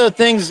one of the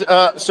things.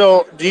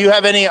 So do you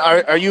have any?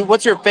 Are you?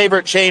 What's your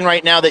favorite chain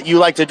right now that you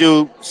like to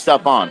do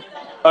stuff on?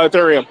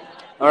 Ethereum.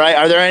 All right.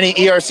 Are there any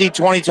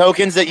ERC20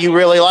 tokens that you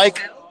really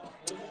like?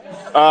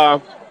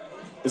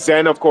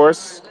 Zen, of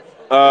course.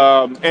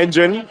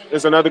 Engine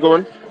is another good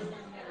one.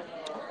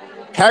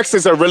 Hex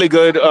is a really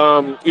good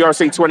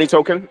ERC20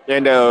 token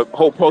and a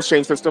whole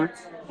post-chain system.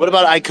 What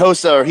about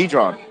Icosa or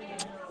Hedron?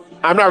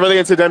 I'm not really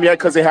into them yet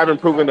because they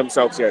haven't proven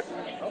themselves yet.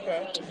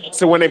 Okay.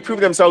 So when they prove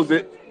themselves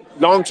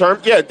long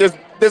term, yeah, there's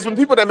been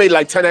people that made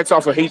like 10x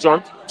off of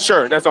Hedron.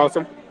 Sure, that's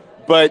awesome.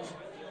 But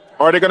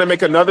are they going to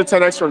make another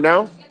 10x from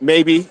now?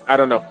 Maybe. I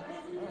don't know.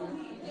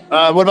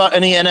 What about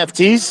any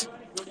NFTs?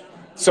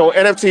 So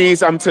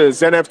NFTs, I'm to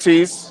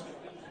ZenFTs.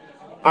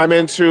 I'm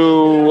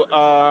into,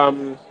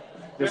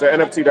 there's an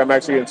NFT that I'm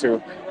actually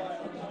into.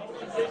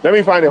 Let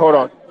me find it. Hold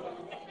on.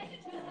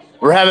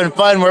 We're having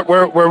fun.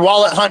 We're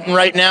wallet hunting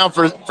right now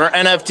for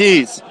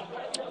NFTs.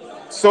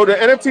 So the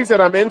NFTs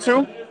that I'm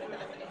into,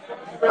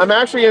 I'm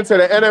actually into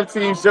the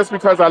NFTs just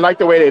because I like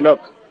the way they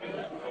look.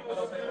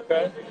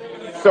 Okay.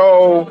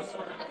 So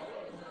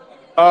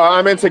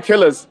I'm into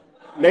killers,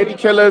 lady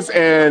killers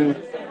and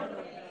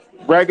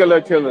regular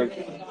killers.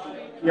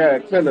 Yeah,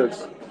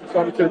 killers.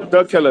 So I'm into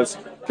the killers.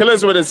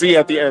 Killers with a Z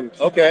at the end.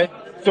 Okay.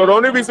 So the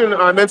only reason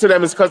I'm into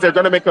them is because they're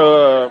gonna make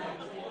a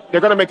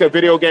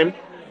video game.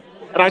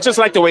 And I just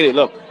like the way they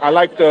look. I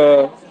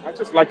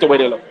just like the way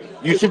they look.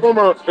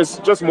 It's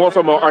just more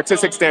from an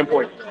artistic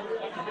standpoint.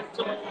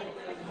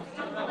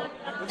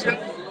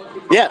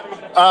 Yeah.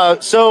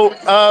 So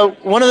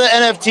one of the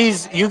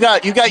NFTs you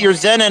got your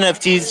Zen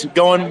NFTs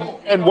going,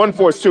 and One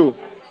Force too.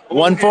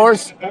 One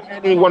Force.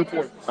 One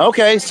Force.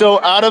 Okay. So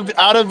out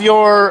of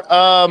your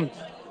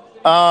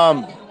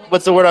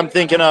what's the word I'm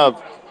thinking of?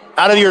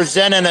 Out of your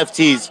Zen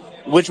NFTs,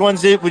 which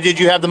ones did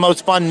you have the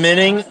most fun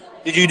minting?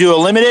 Did you do a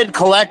limited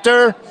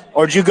collector?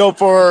 Or did you go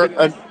for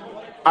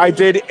I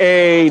did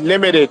a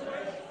limited,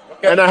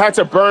 and I had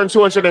to burn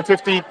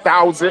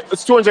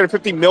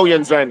 250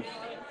 million Zen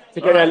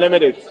to get that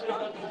limited.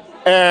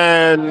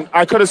 And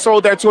I could have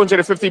sold that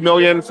 250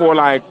 million for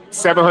like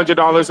 $700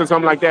 or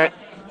something like that.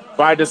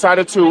 But I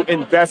decided to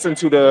invest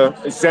into the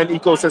Zen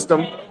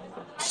ecosystem,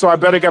 so I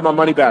better get my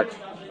money back.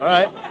 All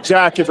right,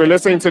 Jack, if you're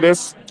listening to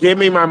this, give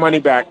me my money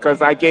back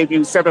because I gave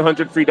you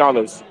 $700 free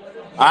dollars.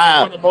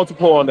 I want a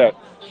multiple on that.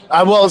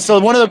 Well, so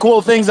one of the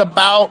cool things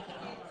about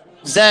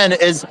Zen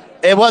is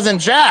it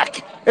wasn't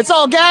Jack. It's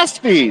all gas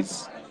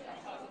fees.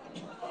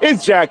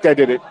 It's Jack that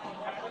did it.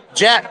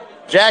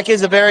 Jack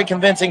is a very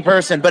convincing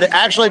person, but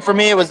actually for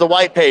me it was the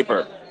white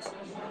paper.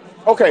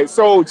 Okay,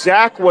 so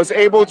Jack was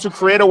able to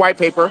create a white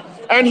paper,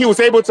 and he was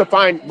able to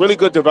find really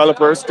good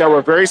developers that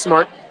were very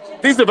smart.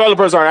 These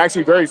developers are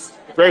actually very,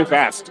 very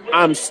fast.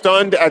 I'm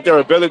stunned at their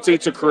ability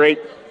to create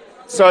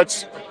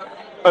such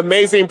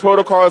amazing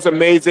protocols,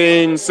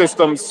 amazing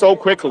systems so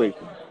quickly,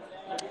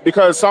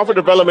 because software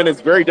development is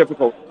very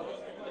difficult.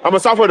 I'm a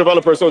software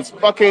developer, so it's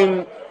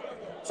fucking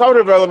software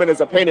development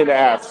is a pain in the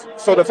ass.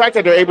 So the fact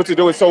that they're able to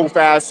do it so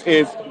fast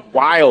is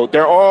wild.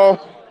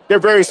 They're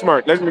very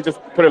smart. Let me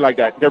just put it like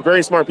that. They're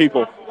very smart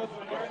people.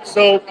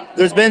 So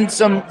there's been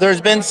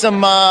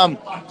some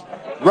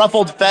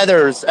ruffled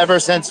feathers ever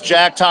since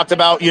Jack talked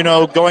about,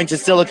 going to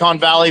Silicon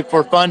Valley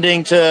for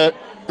funding to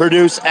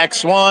produce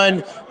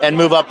X1 and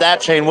move up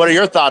that chain. What are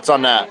your thoughts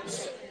on that?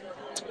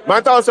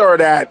 My thoughts are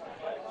that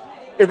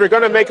if you're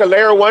going to make a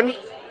layer one,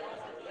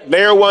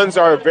 layer ones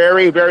are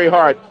very, very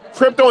hard.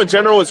 Crypto in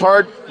general is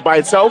hard by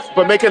itself,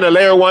 but making a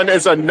layer one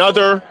is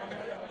another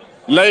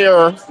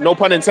layer, no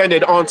pun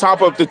intended, on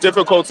top of the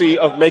difficulty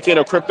of making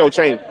a crypto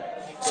chain.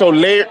 So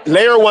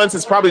layer ones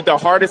is probably the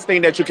hardest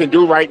thing that you can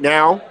do right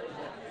now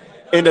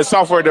in the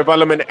software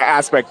development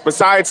aspect.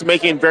 Besides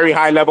making very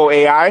high level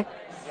AI,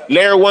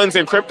 layer ones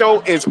in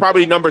crypto is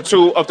probably number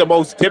 2 of the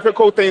most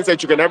difficult things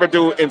that you can ever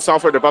do in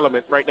software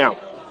development right now.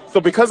 So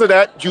because of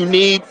that, you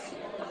need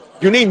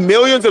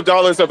millions of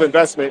dollars of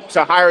investment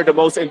to hire the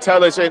most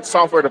intelligent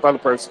software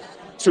developers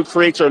to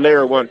create your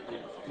layer one.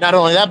 Not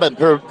only that, but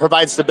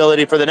provide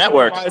stability for the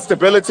network.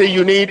 Stability,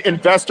 you need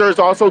investors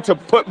also to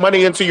put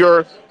money into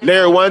your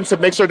layer one to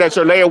make sure that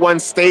your layer one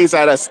stays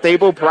at a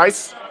stable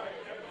price.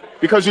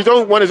 Because you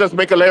don't want to just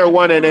make a layer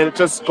one and then it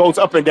just goes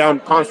up and down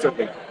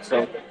constantly.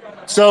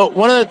 So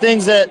one of the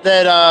things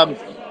that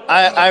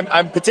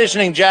I'm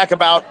petitioning Jack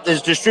about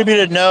is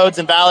distributed nodes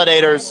and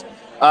validators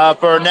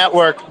for a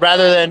network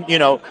rather than,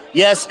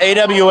 yes,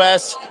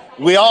 AWS.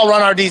 We all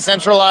run our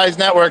decentralized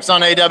networks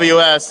on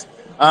AWS.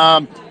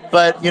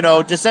 But,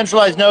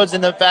 decentralized nodes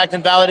and the fact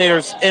and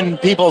validators in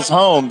people's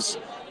homes.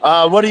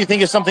 What do you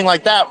think of something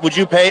like that? Would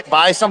you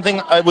buy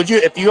something?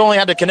 If you only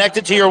had to connect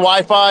it to your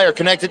Wi-Fi or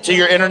connect it to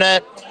your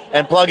internet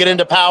and plug it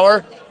into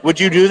power, would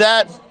you do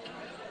that?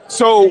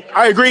 So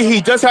I agree.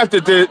 He does have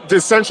to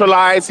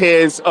decentralize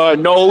his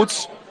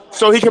nodes.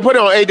 So he can put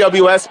it on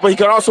AWS, but he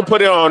can also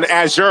put it on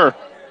Azure.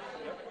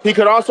 He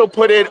could also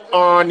put it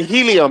on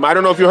Helium. I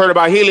don't know if you heard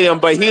about Helium,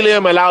 but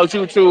Helium allows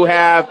you to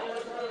have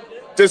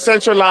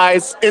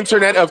decentralized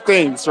Internet of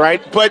Things,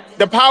 right? But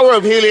the power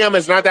of Helium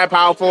is not that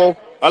powerful.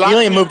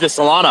 Helium moved to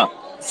Solana.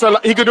 So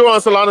he could do it on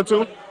Solana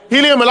too.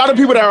 Helium, a lot of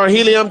people that are on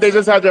Helium, they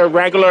just have their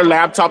regular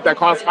laptop that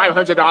costs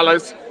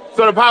 $500.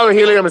 So the power of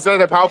Helium is not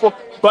that powerful,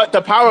 but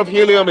the power of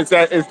Helium is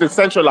that it's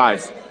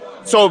decentralized.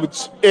 So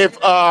if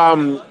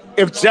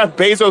Jeff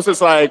Bezos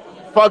is like,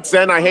 fuck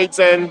Zen, I hate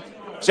Zen,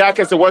 Jack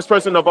is the worst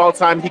person of all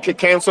time, he could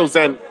cancel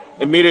Zen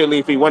immediately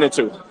if he wanted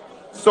to.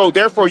 So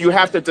therefore, you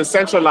have to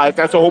decentralize.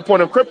 That's the whole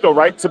point of crypto,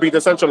 right? To be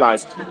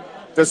decentralized.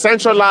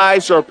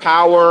 Decentralize your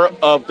power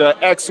of the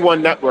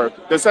X1 network.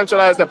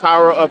 Decentralize the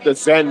power of the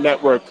Zen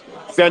network,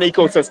 Zen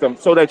ecosystem,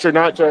 so that you're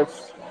not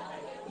just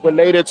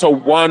related to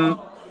one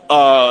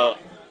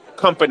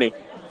company.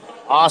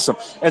 Awesome.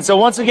 And so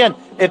once again,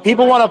 if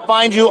people want to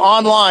find you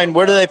online,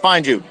 where do they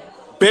find you?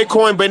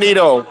 Bitcoin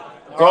Benito.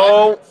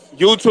 Go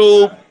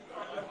YouTube,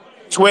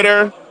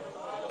 Twitter,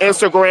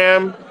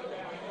 Instagram,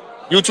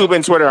 YouTube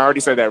and Twitter. I already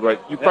said that,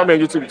 but you probably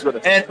on YouTube and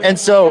Twitter. And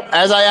so,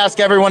 as I ask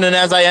everyone and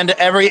as I end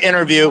every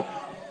interview,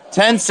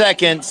 10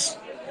 seconds,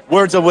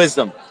 words of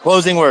wisdom,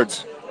 closing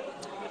words.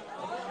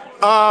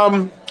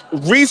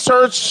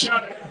 Research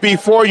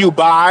before you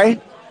buy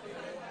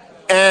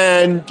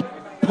and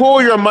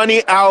pull your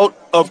money out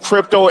of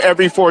crypto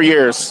every 4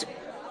 years.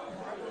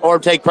 Or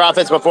take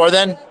profits before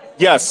then?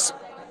 Yes.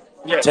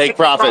 Take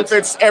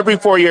profits every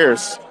 4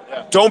 years.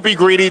 Don't be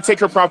greedy. Take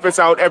your profits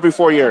out every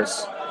 4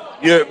 years.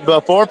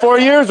 Before 4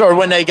 years or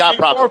when they got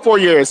profit? Before 4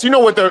 years.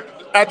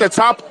 At the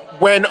top,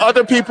 when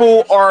other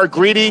people are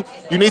greedy,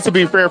 you need to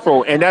be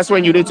fearful, and that's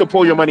when you need to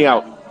pull your money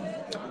out.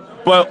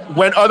 But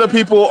when other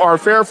people are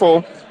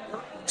fearful,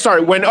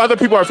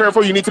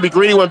 you need to be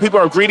greedy. When people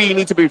are greedy, you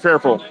need to be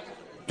fearful.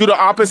 Do the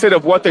opposite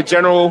of what the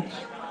general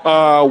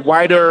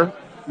wider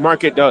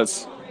market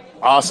does.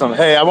 Awesome.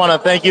 Hey, I want to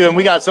thank you, and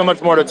we got so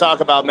much more to talk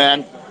about,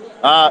 man.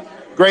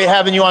 Great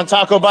having you on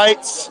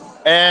TacoBytes,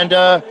 and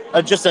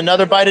just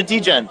another bite of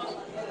Degen.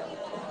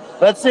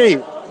 Let's see.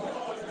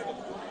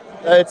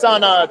 It's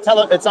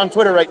on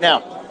Twitter right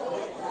now,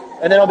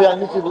 and then it'll be on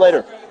YouTube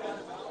later.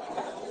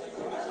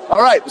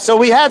 All right, so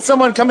we had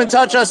someone come and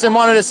touch us and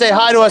wanted to say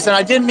hi to us, and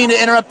I didn't mean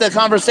to interrupt the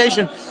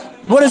conversation.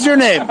 What is your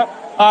name?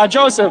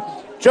 Joseph.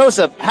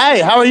 Joseph.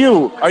 Hey, how are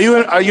you? Are you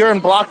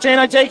in blockchain?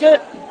 I take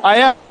it. I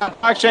am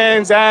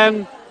blockchain,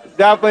 Zen,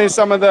 definitely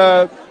some of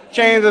the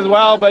chains as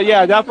well, but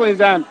yeah, definitely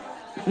Zen.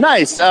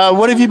 Nice.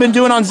 What have you been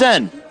doing on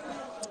Zen?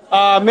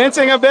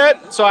 Minting a bit,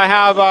 so I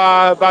have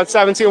about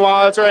 17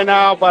 wallets right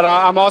now, but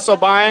I'm also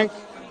buying.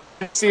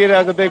 I see it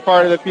as a big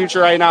part of the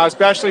future right now,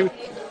 especially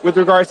with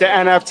regards to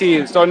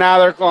NFTs. So now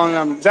they're calling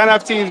them Zen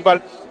NFTs,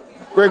 but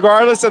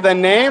regardless of the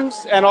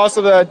names and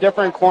also the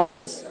different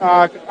coins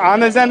on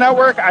the Zen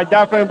network, I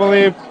definitely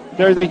believe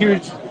there's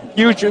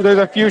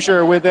a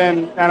future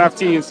within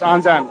NFTs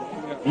on Zen.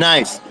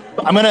 Nice.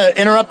 I'm going to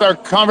interrupt our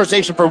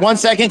conversation for 1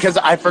 second because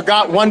I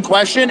forgot one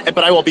question,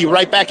 but I will be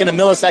right back in a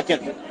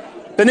millisecond.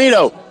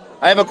 Benito,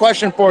 I have a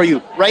question for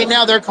you. Right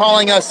now they're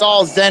calling us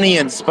all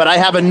Zenians, but I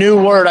have a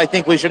new word I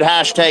think we should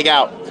hashtag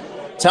out.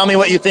 Tell me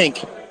what you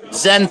think.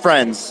 Zen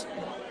friends.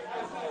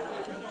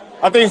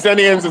 I think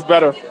Zenians is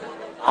better.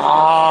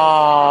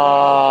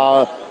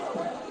 Ah,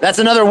 that's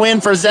another win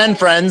for Zen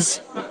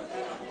friends.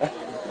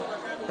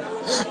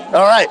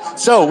 All right,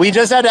 so we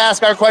just had to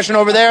ask our question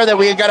over there that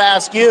we got to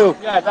ask you.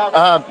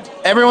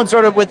 Everyone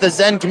sort of with the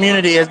Zen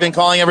community has been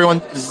calling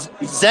everyone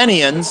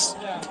Zenians.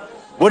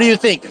 What do you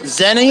think,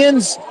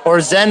 Zenians or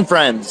Zen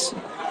friends?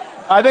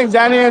 I think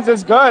Zenians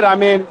is good. I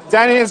mean,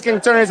 Zenians can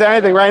turn into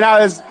anything. Right now,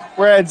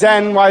 we're at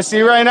Zen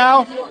YC right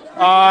now.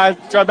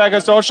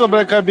 Tribeca Social,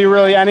 but it could be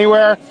really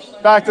anywhere.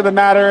 Fact of the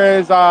matter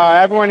is,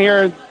 everyone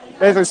here is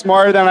basically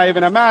smarter than I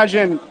even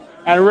imagined,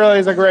 and it really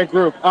is a great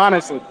group,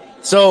 honestly.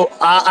 So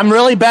I'm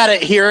really bad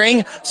at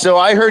hearing, so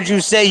I heard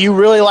you say you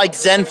really like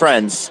Zen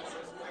friends.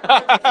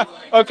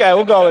 Okay,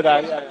 we'll go with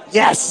that. Yeah.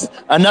 Yes,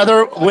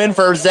 another win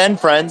for Zen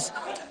friends.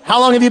 How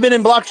long have you been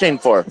in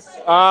blockchain for?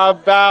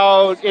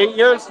 About 8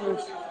 years.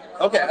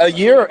 Okay, a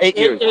year or 8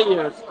 years? 8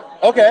 years.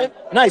 Okay,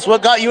 nice.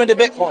 What got you into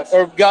Bitcoin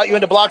or got you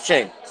into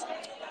blockchain?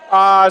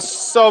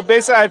 So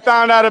basically, I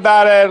found out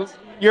about it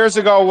years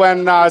ago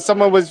when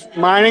someone was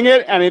mining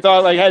it, and he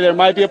thought, like, hey, there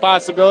might be a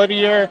possibility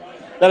here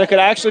that it could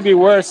actually be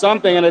worth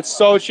something, and it's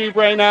so cheap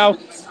right now.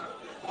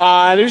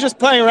 And he was just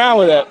playing around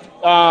with it.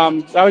 I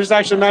was just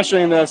actually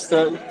mentioning this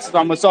to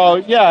someone. So,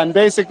 yeah, and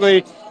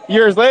basically,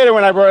 years later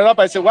when I brought it up,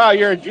 I said, wow,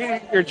 you're a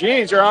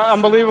genius. You're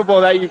unbelievable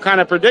that you kind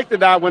of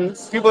predicted that when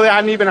people that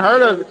hadn't even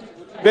heard of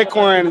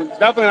Bitcoin,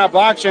 definitely not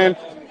blockchain.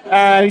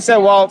 And he said,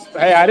 well,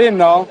 hey, I didn't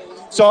know.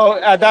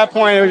 So at that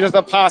point, it was just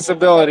a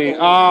possibility.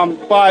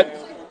 But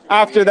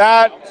after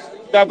that,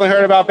 definitely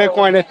heard about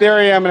Bitcoin,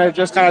 Ethereum, and it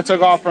just kind of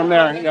took off from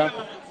there. Yeah.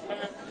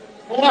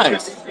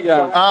 Nice.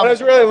 Yeah. But it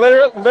was really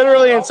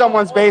literally in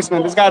someone's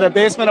basement. This guy had a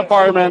basement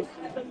apartment,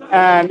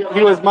 and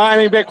he was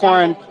mining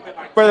Bitcoin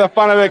for the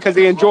fun of it because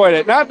he enjoyed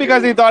it. Not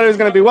because he thought he was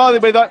going to be wealthy,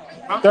 but he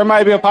thought there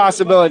might be a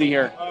possibility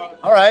here.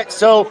 All right.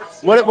 So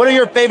what are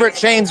your favorite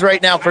chains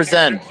right now for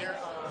Zen?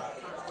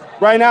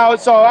 Right now,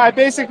 so I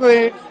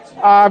basically,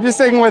 I'm just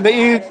sticking with the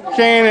ETH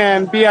chain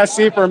and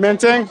BSC for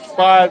minting,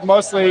 but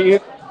mostly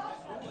ETH.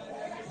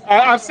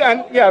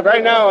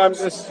 Right now I'm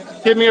just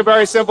keeping it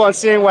very simple and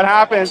seeing what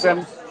happens.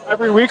 And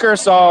every week or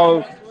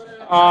so,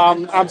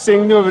 I'm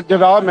seeing new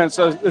developments.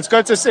 So it's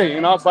good to see,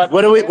 you know. But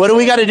what do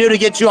we got to do to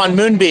get you on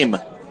Moonbeam?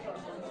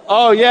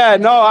 Oh yeah,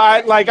 no,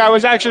 I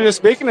was actually just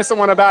speaking to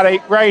someone about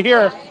it right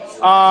here.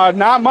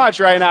 Not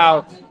much right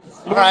now.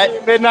 All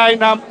right. Midnight,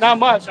 not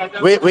much.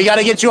 We got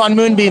to get you on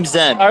Moonbeams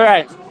then. All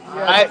right. All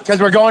right, because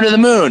we're going to the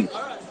moon.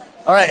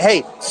 All right.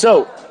 Hey,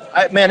 so,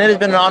 man, it has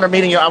been an honor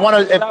meeting you.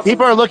 If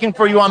people are looking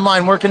for you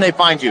online, where can they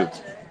find you?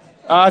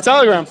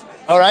 Telegram.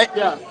 All right.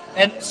 Yeah.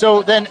 And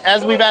so then,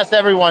 as we've asked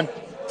everyone,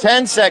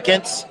 10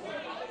 seconds,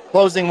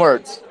 closing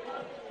words.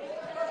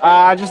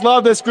 I just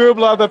love this group,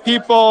 love the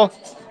people.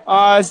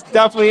 It's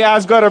definitely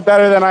as good or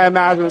better than I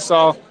imagined.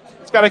 So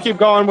just got to keep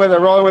going with it,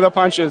 rolling with the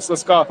punches.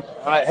 Let's go.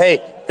 All right. Hey,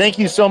 thank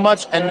you so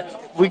much. And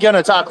we're going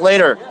to talk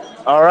later.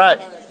 All right.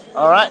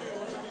 All right.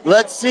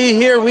 Let's see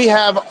here. We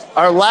have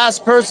our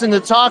last person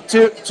to talk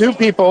to, two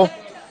people.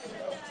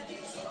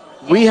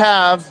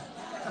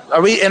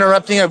 Are we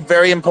interrupting a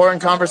very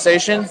important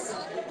conversation?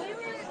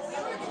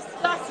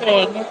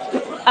 Discussing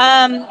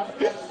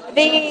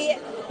the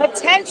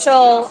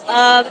potential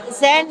of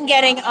Zen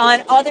getting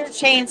on other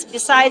chains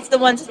besides the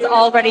ones it's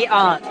already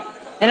on.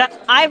 And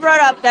I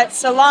brought up that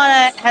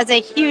Solana has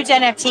a huge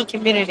NFT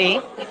community.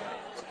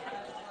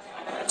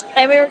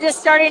 And we were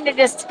just starting to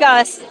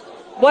discuss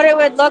what it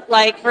would look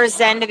like for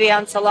Zen to be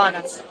on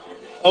Solana.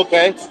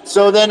 Okay.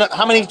 So then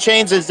how many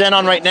chains is Zen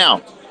on right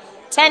now?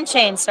 10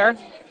 chains, sir.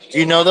 Do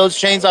you know those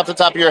chains off the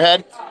top of your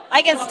head?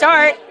 I can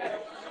start.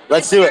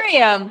 Let's do it.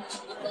 Ethereum,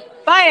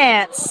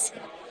 Binance,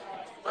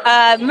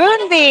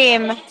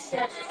 Moonbeam,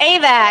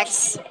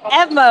 AVAX,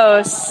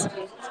 Evmos.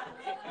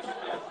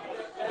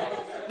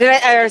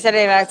 I already said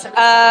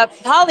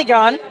AVAX.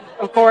 Polygon,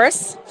 of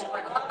course.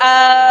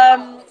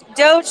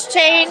 Doge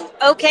Chain,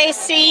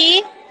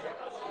 OKC,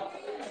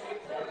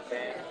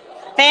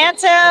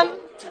 Phantom.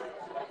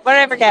 What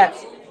did I forget?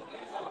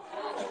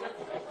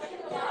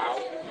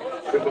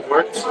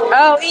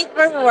 Oh, Eat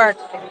Riverwork.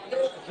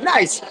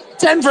 Nice.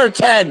 10 for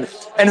 10.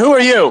 And who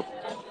are you?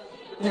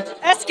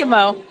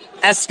 Eskimo.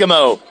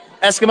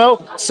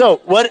 Eskimo.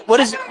 So what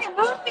is... I'm wearing a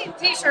Moonbeam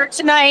t-shirt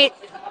tonight.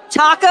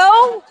 Taco?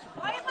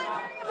 Why am I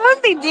wearing a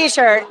Moonbeam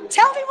t-shirt?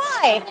 Tell me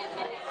why.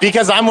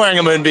 Because I'm wearing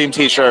a Moonbeam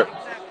t-shirt.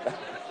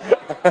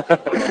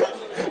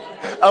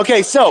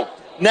 Okay, so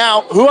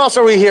now who else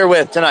are we here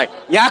with tonight?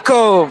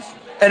 Yakov.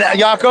 And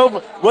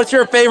Yakov, what's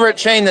your favorite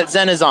chain that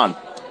Zen is on?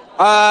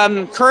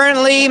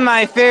 Currently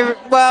my favorite,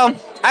 well,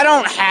 I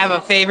don't have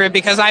a favorite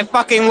because I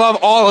fucking love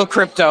all of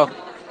crypto.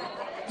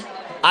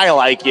 I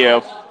like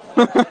you.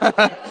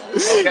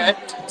 Okay.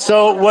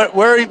 So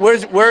where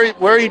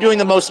are you doing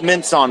the most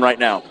mints on right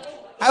now?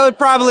 I would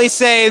probably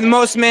say the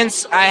most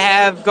mints I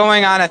have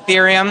going on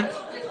Ethereum.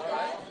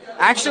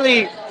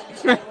 Actually,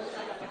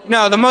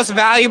 no, the most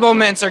valuable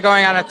mints are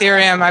going on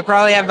Ethereum. I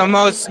probably have the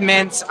most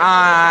mints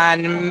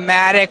on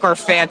Matic or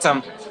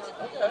Phantom.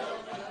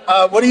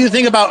 What do you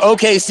think about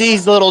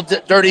OKC's little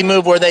dirty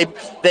move where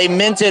they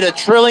minted 1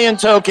 trillion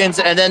tokens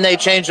and then they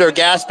changed their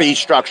gas fee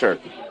structure?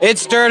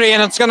 It's dirty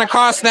and it's going to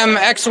cost them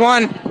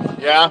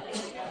X1. Yeah.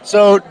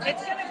 So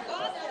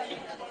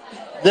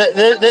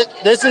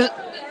this is.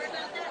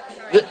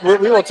 We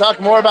will talk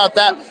more about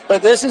that,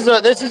 but this is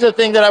a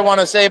thing that I want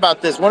to say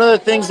about this. One of the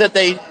things that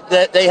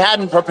they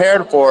hadn't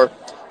prepared for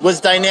was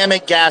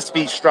dynamic gas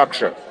fee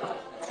structure.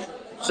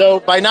 So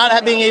by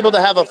not being able to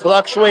have a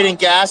fluctuating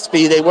gas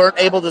fee, they weren't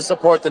able to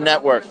support the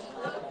network.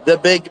 The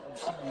big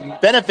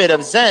benefit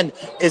of Zen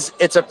is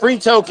it's a free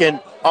token.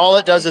 All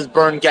it does is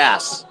burn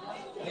gas.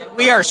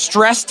 We are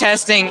stress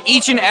testing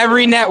each and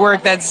every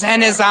network that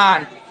Zen is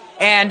on.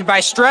 And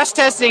by stress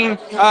testing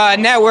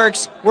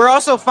networks, we're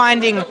also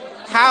finding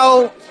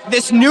how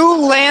this new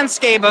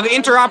landscape of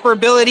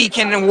interoperability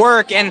can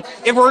work. And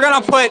if we're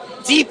going to put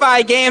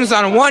DeFi games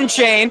on one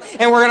chain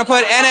and we're going to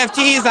put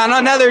NFTs on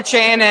another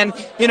chain and,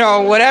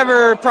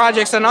 whatever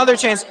projects on other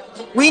chains,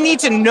 we need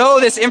to know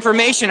this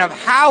information of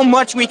how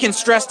much we can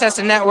stress test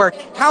a network,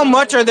 how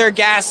much of their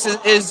gas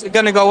is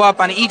going to go up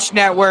on each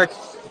network.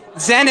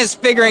 Zen is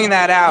figuring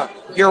that out.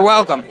 You're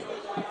welcome.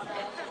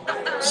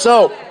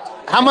 So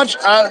how much,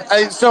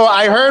 so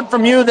I heard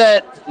from you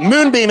that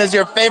Moonbeam is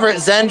your favorite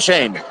Zen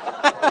chain.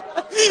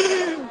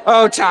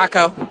 Oh,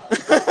 Taco.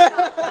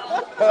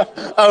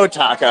 Oh,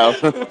 Taco.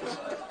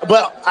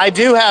 But I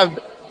do have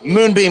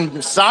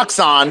Moonbeam socks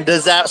on.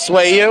 Does that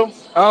sway you?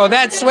 Oh,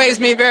 that sways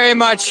me very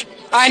much.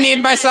 I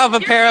need myself a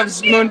pair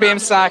of Moonbeam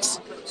socks.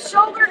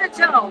 Shoulder to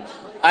toe.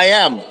 I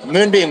am.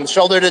 Moonbeam,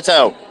 shoulder to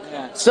toe.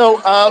 Yeah. So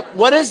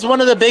what is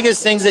one of the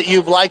biggest things that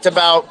you've liked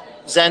about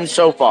Zen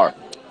so far?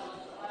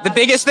 The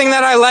biggest thing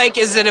that I like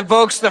is it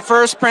evokes the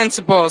first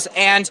principles,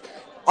 and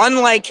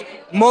unlike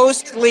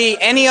mostly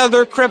any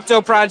other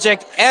crypto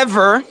project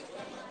ever,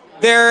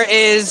 there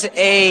is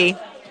a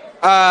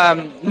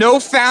no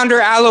founder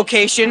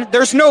allocation.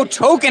 There's no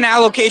token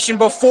allocation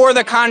before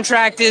the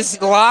contract is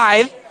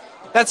live.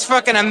 That's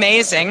fucking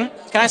amazing.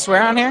 Can I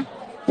swear on here?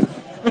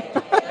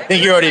 I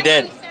think you already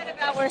did.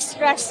 We're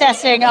stress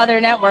testing other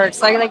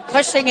networks, like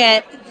pushing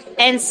it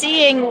and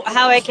seeing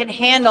how it can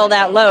handle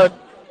that load.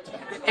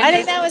 I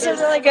think that was a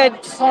really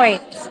good point.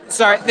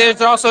 Sorry,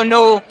 there's also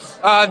no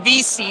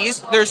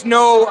VCs. There's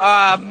no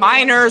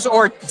miners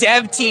or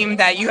dev team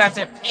that you have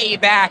to pay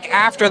back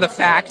after the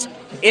fact.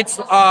 It's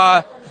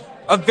a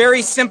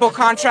very simple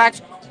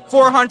contract,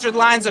 400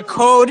 lines of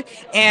code,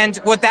 and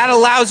what that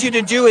allows you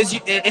to do is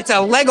it's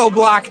a Lego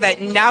block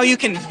that now you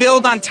can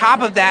build on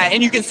top of that,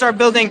 and you can start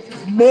building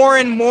more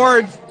and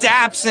more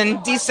dApps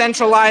and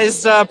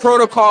decentralized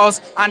protocols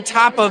on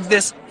top of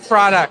this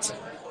product.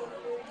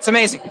 It's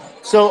amazing.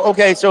 So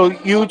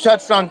you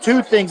touched on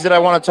two things that I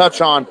want to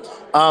touch on.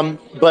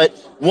 But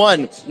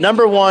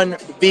number one,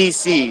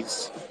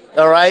 VCs.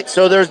 All right.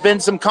 So there's been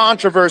some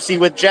controversy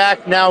with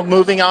Jack now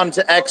moving on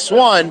to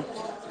X1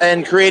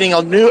 and creating a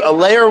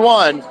layer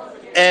one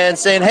and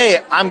saying,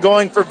 hey, I'm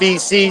going for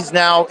VCs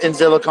now in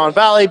Silicon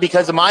Valley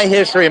because of my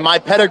history and my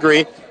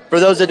pedigree. For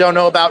those that don't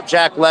know about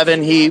Jack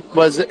Levin, he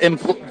was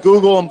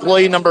Google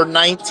employee number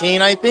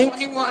 19, I think.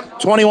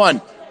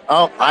 21.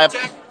 Oh, I have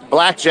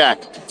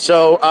Blackjack.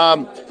 So,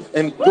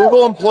 and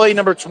Google employee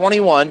number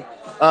 21,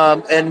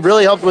 and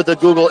really helped with the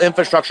Google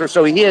infrastructure.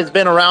 So he has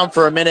been around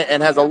for a minute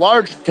and has a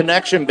large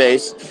connection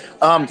base.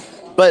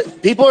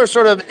 But people are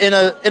sort of in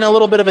a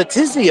little bit of a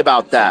tizzy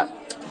about that.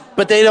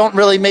 But they don't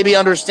really maybe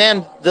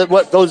understand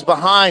what goes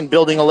behind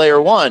building a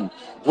layer one.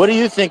 What do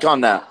you think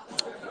on that?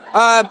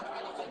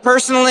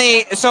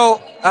 Personally,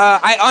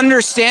 I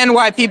understand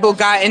why people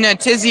got in a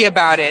tizzy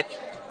about it.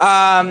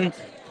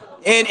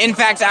 In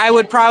fact, I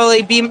would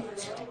probably be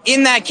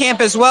in that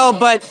camp as well,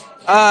 but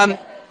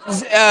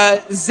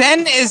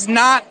Zen is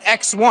not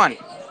X1.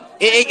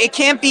 It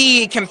can't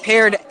be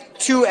compared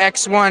to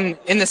X1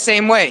 in the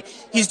same way.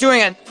 He's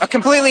doing a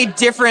completely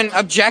different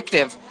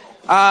objective.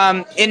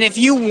 And if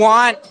you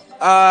want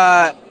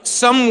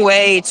some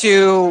way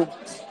to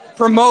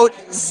promote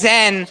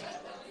Zen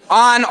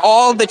on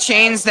all the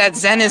chains that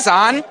Zen is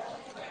on,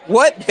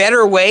 what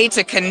better way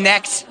to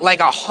connect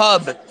like a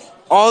hub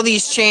all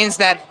these chains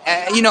that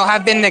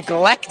have been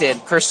neglected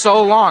for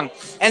so long?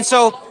 And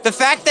so the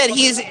fact that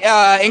he's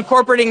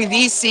incorporating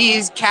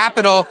VC's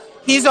capital,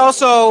 he's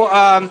also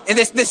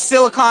this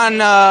Silicon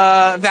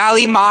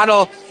Valley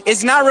model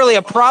is not really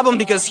a problem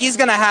because he's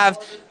going to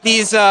have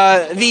these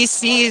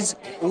VCs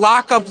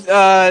lock up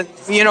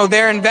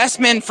their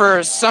investment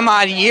for some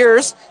odd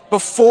years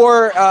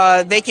before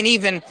they can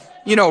even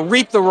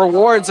reap the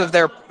rewards of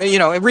their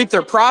reap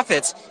their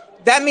profits.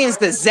 That means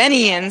the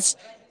Zenians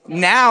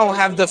now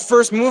have the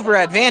first mover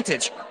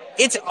advantage.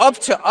 It's up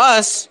to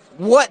us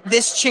what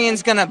this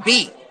chain's gonna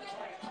be.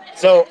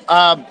 So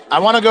I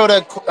want to go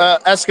to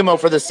Eskimo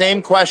for the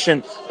same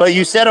question, but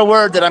you said a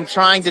word that I'm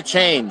trying to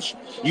change.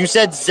 You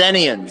said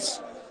Zenians.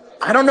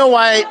 I don't know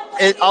why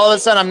all of a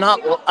sudden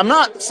I'm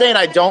not saying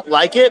I don't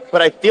like it,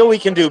 but I feel we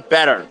can do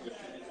better.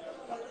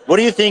 What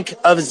do you think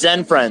of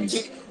Zen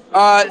friends?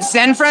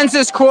 Zen Friends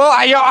is cool.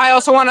 I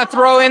also want to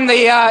throw in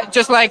the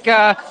just like we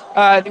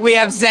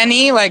have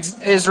Zeni, like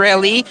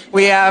Israeli.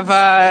 We have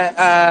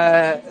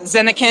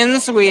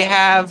Zenikins. We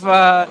have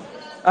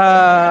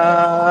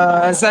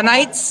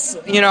Zenites.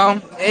 You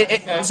know,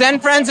 Zen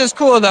Friends is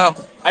cool though.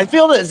 I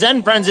feel that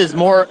Zen Friends is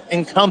more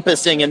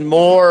encompassing and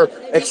more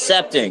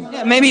accepting.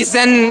 Yeah, maybe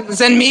Zen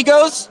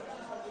Migos.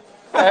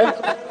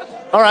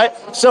 All right.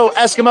 So,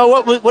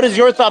 Eskimo, what is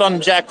your thought on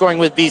Jack going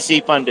with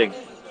VC funding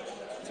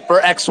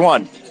for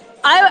X1?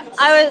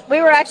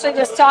 We were actually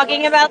just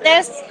talking about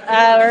this.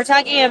 I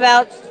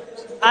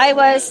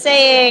was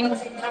saying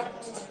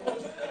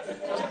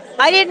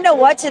I didn't know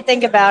what to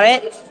think about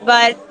it,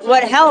 but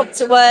what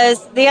helped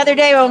was the other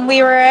day when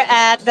we were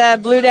at the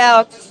Blue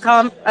Dow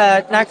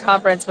not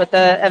conference, but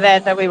the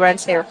event that we went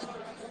to.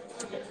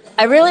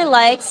 I really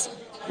liked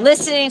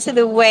listening to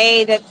the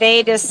way that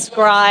they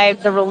describe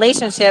the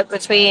relationship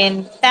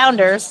between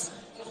founders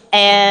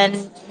and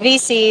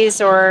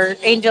VCs or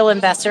angel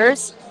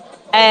investors,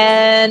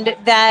 and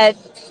that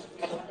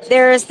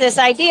there's this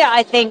idea,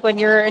 I think, when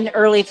you're an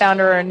early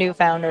founder or a new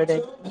founder,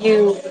 that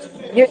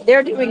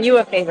they're doing you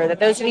a favor, that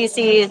those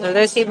VCs or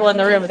those people in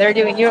the room, they're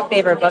doing you a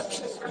favor.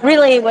 But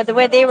really, the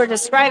way they were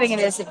describing it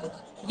is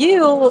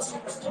you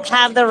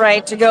have the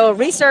right to go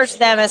research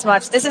them as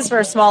much. This is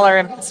for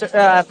smaller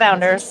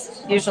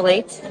founders,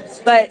 usually.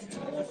 But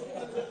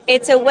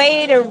it's a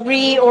way to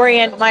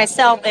reorient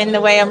myself in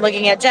the way I'm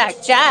looking at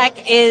Jack.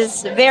 Jack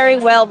is very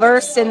well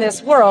versed in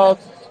this world,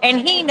 and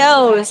he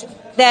knows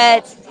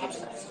that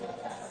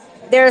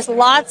there's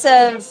lots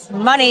of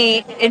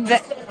money,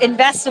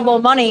 investable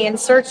money in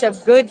search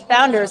of good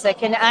founders that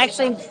can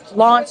actually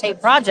launch a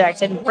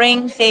project and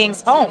bring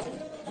things home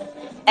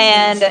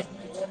and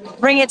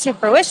bring it to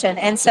fruition.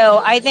 And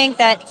so I think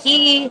that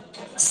he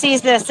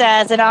sees this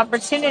as an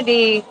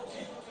opportunity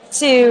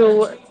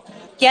to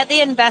get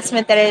the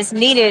investment that is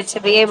needed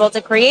to be able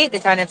to create the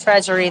kind of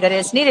treasury that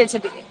is needed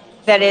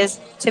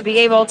to be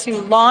able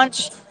to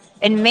launch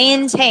and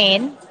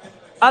maintain,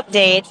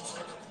 update,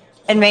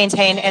 and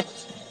maintain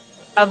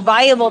a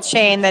viable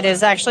chain that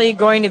is actually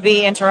going to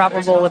be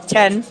interoperable with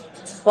 10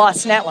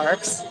 plus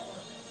networks,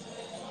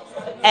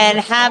 and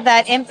have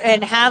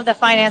the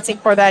financing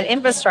for that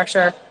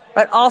infrastructure,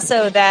 but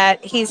also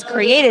that he's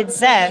created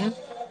Zen,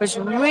 which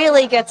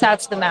really gets out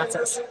to the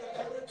masses.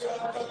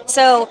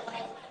 So,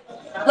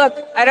 look,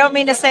 I don't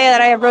mean to say that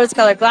I have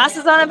rose-colored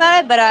glasses on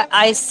about it, but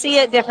I see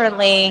it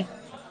differently,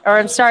 or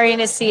I'm starting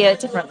to see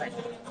it differently.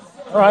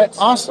 All right,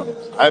 awesome.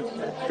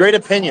 Great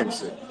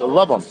opinions. I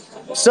love them.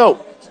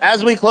 So,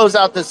 as we close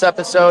out this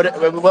episode,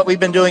 what we've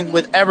been doing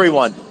with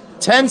everyone,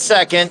 10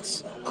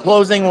 seconds,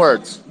 closing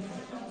words.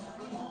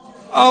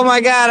 Oh my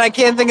God, I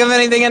can't think of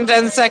anything in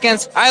 10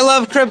 seconds. I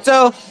love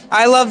crypto.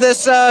 I love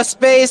this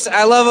space.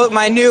 I love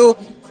my new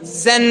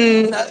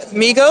Zen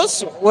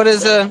Migos. What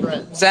is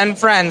Zen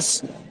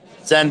Friends?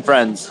 Zen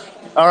Friends.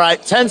 All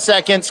right, 10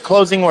 seconds,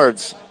 closing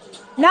words.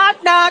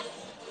 Knock, knock.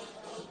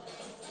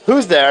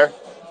 Who's there?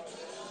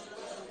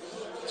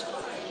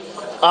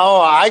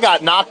 Oh, I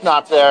got knock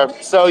knock there.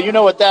 So you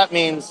know what that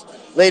means,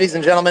 ladies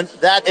and gentlemen.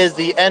 That is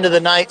the end of the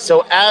night.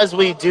 So as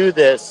we do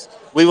this,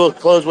 we will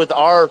close with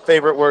our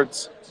favorite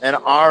words and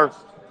our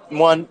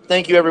one.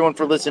 Thank you, everyone,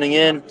 for listening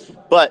in.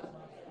 But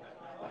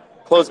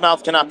closed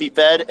mouth cannot be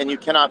fed, and you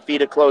cannot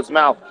feed a closed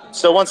mouth.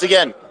 So once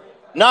again,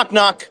 knock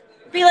knock.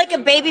 Be like a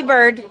baby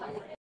bird.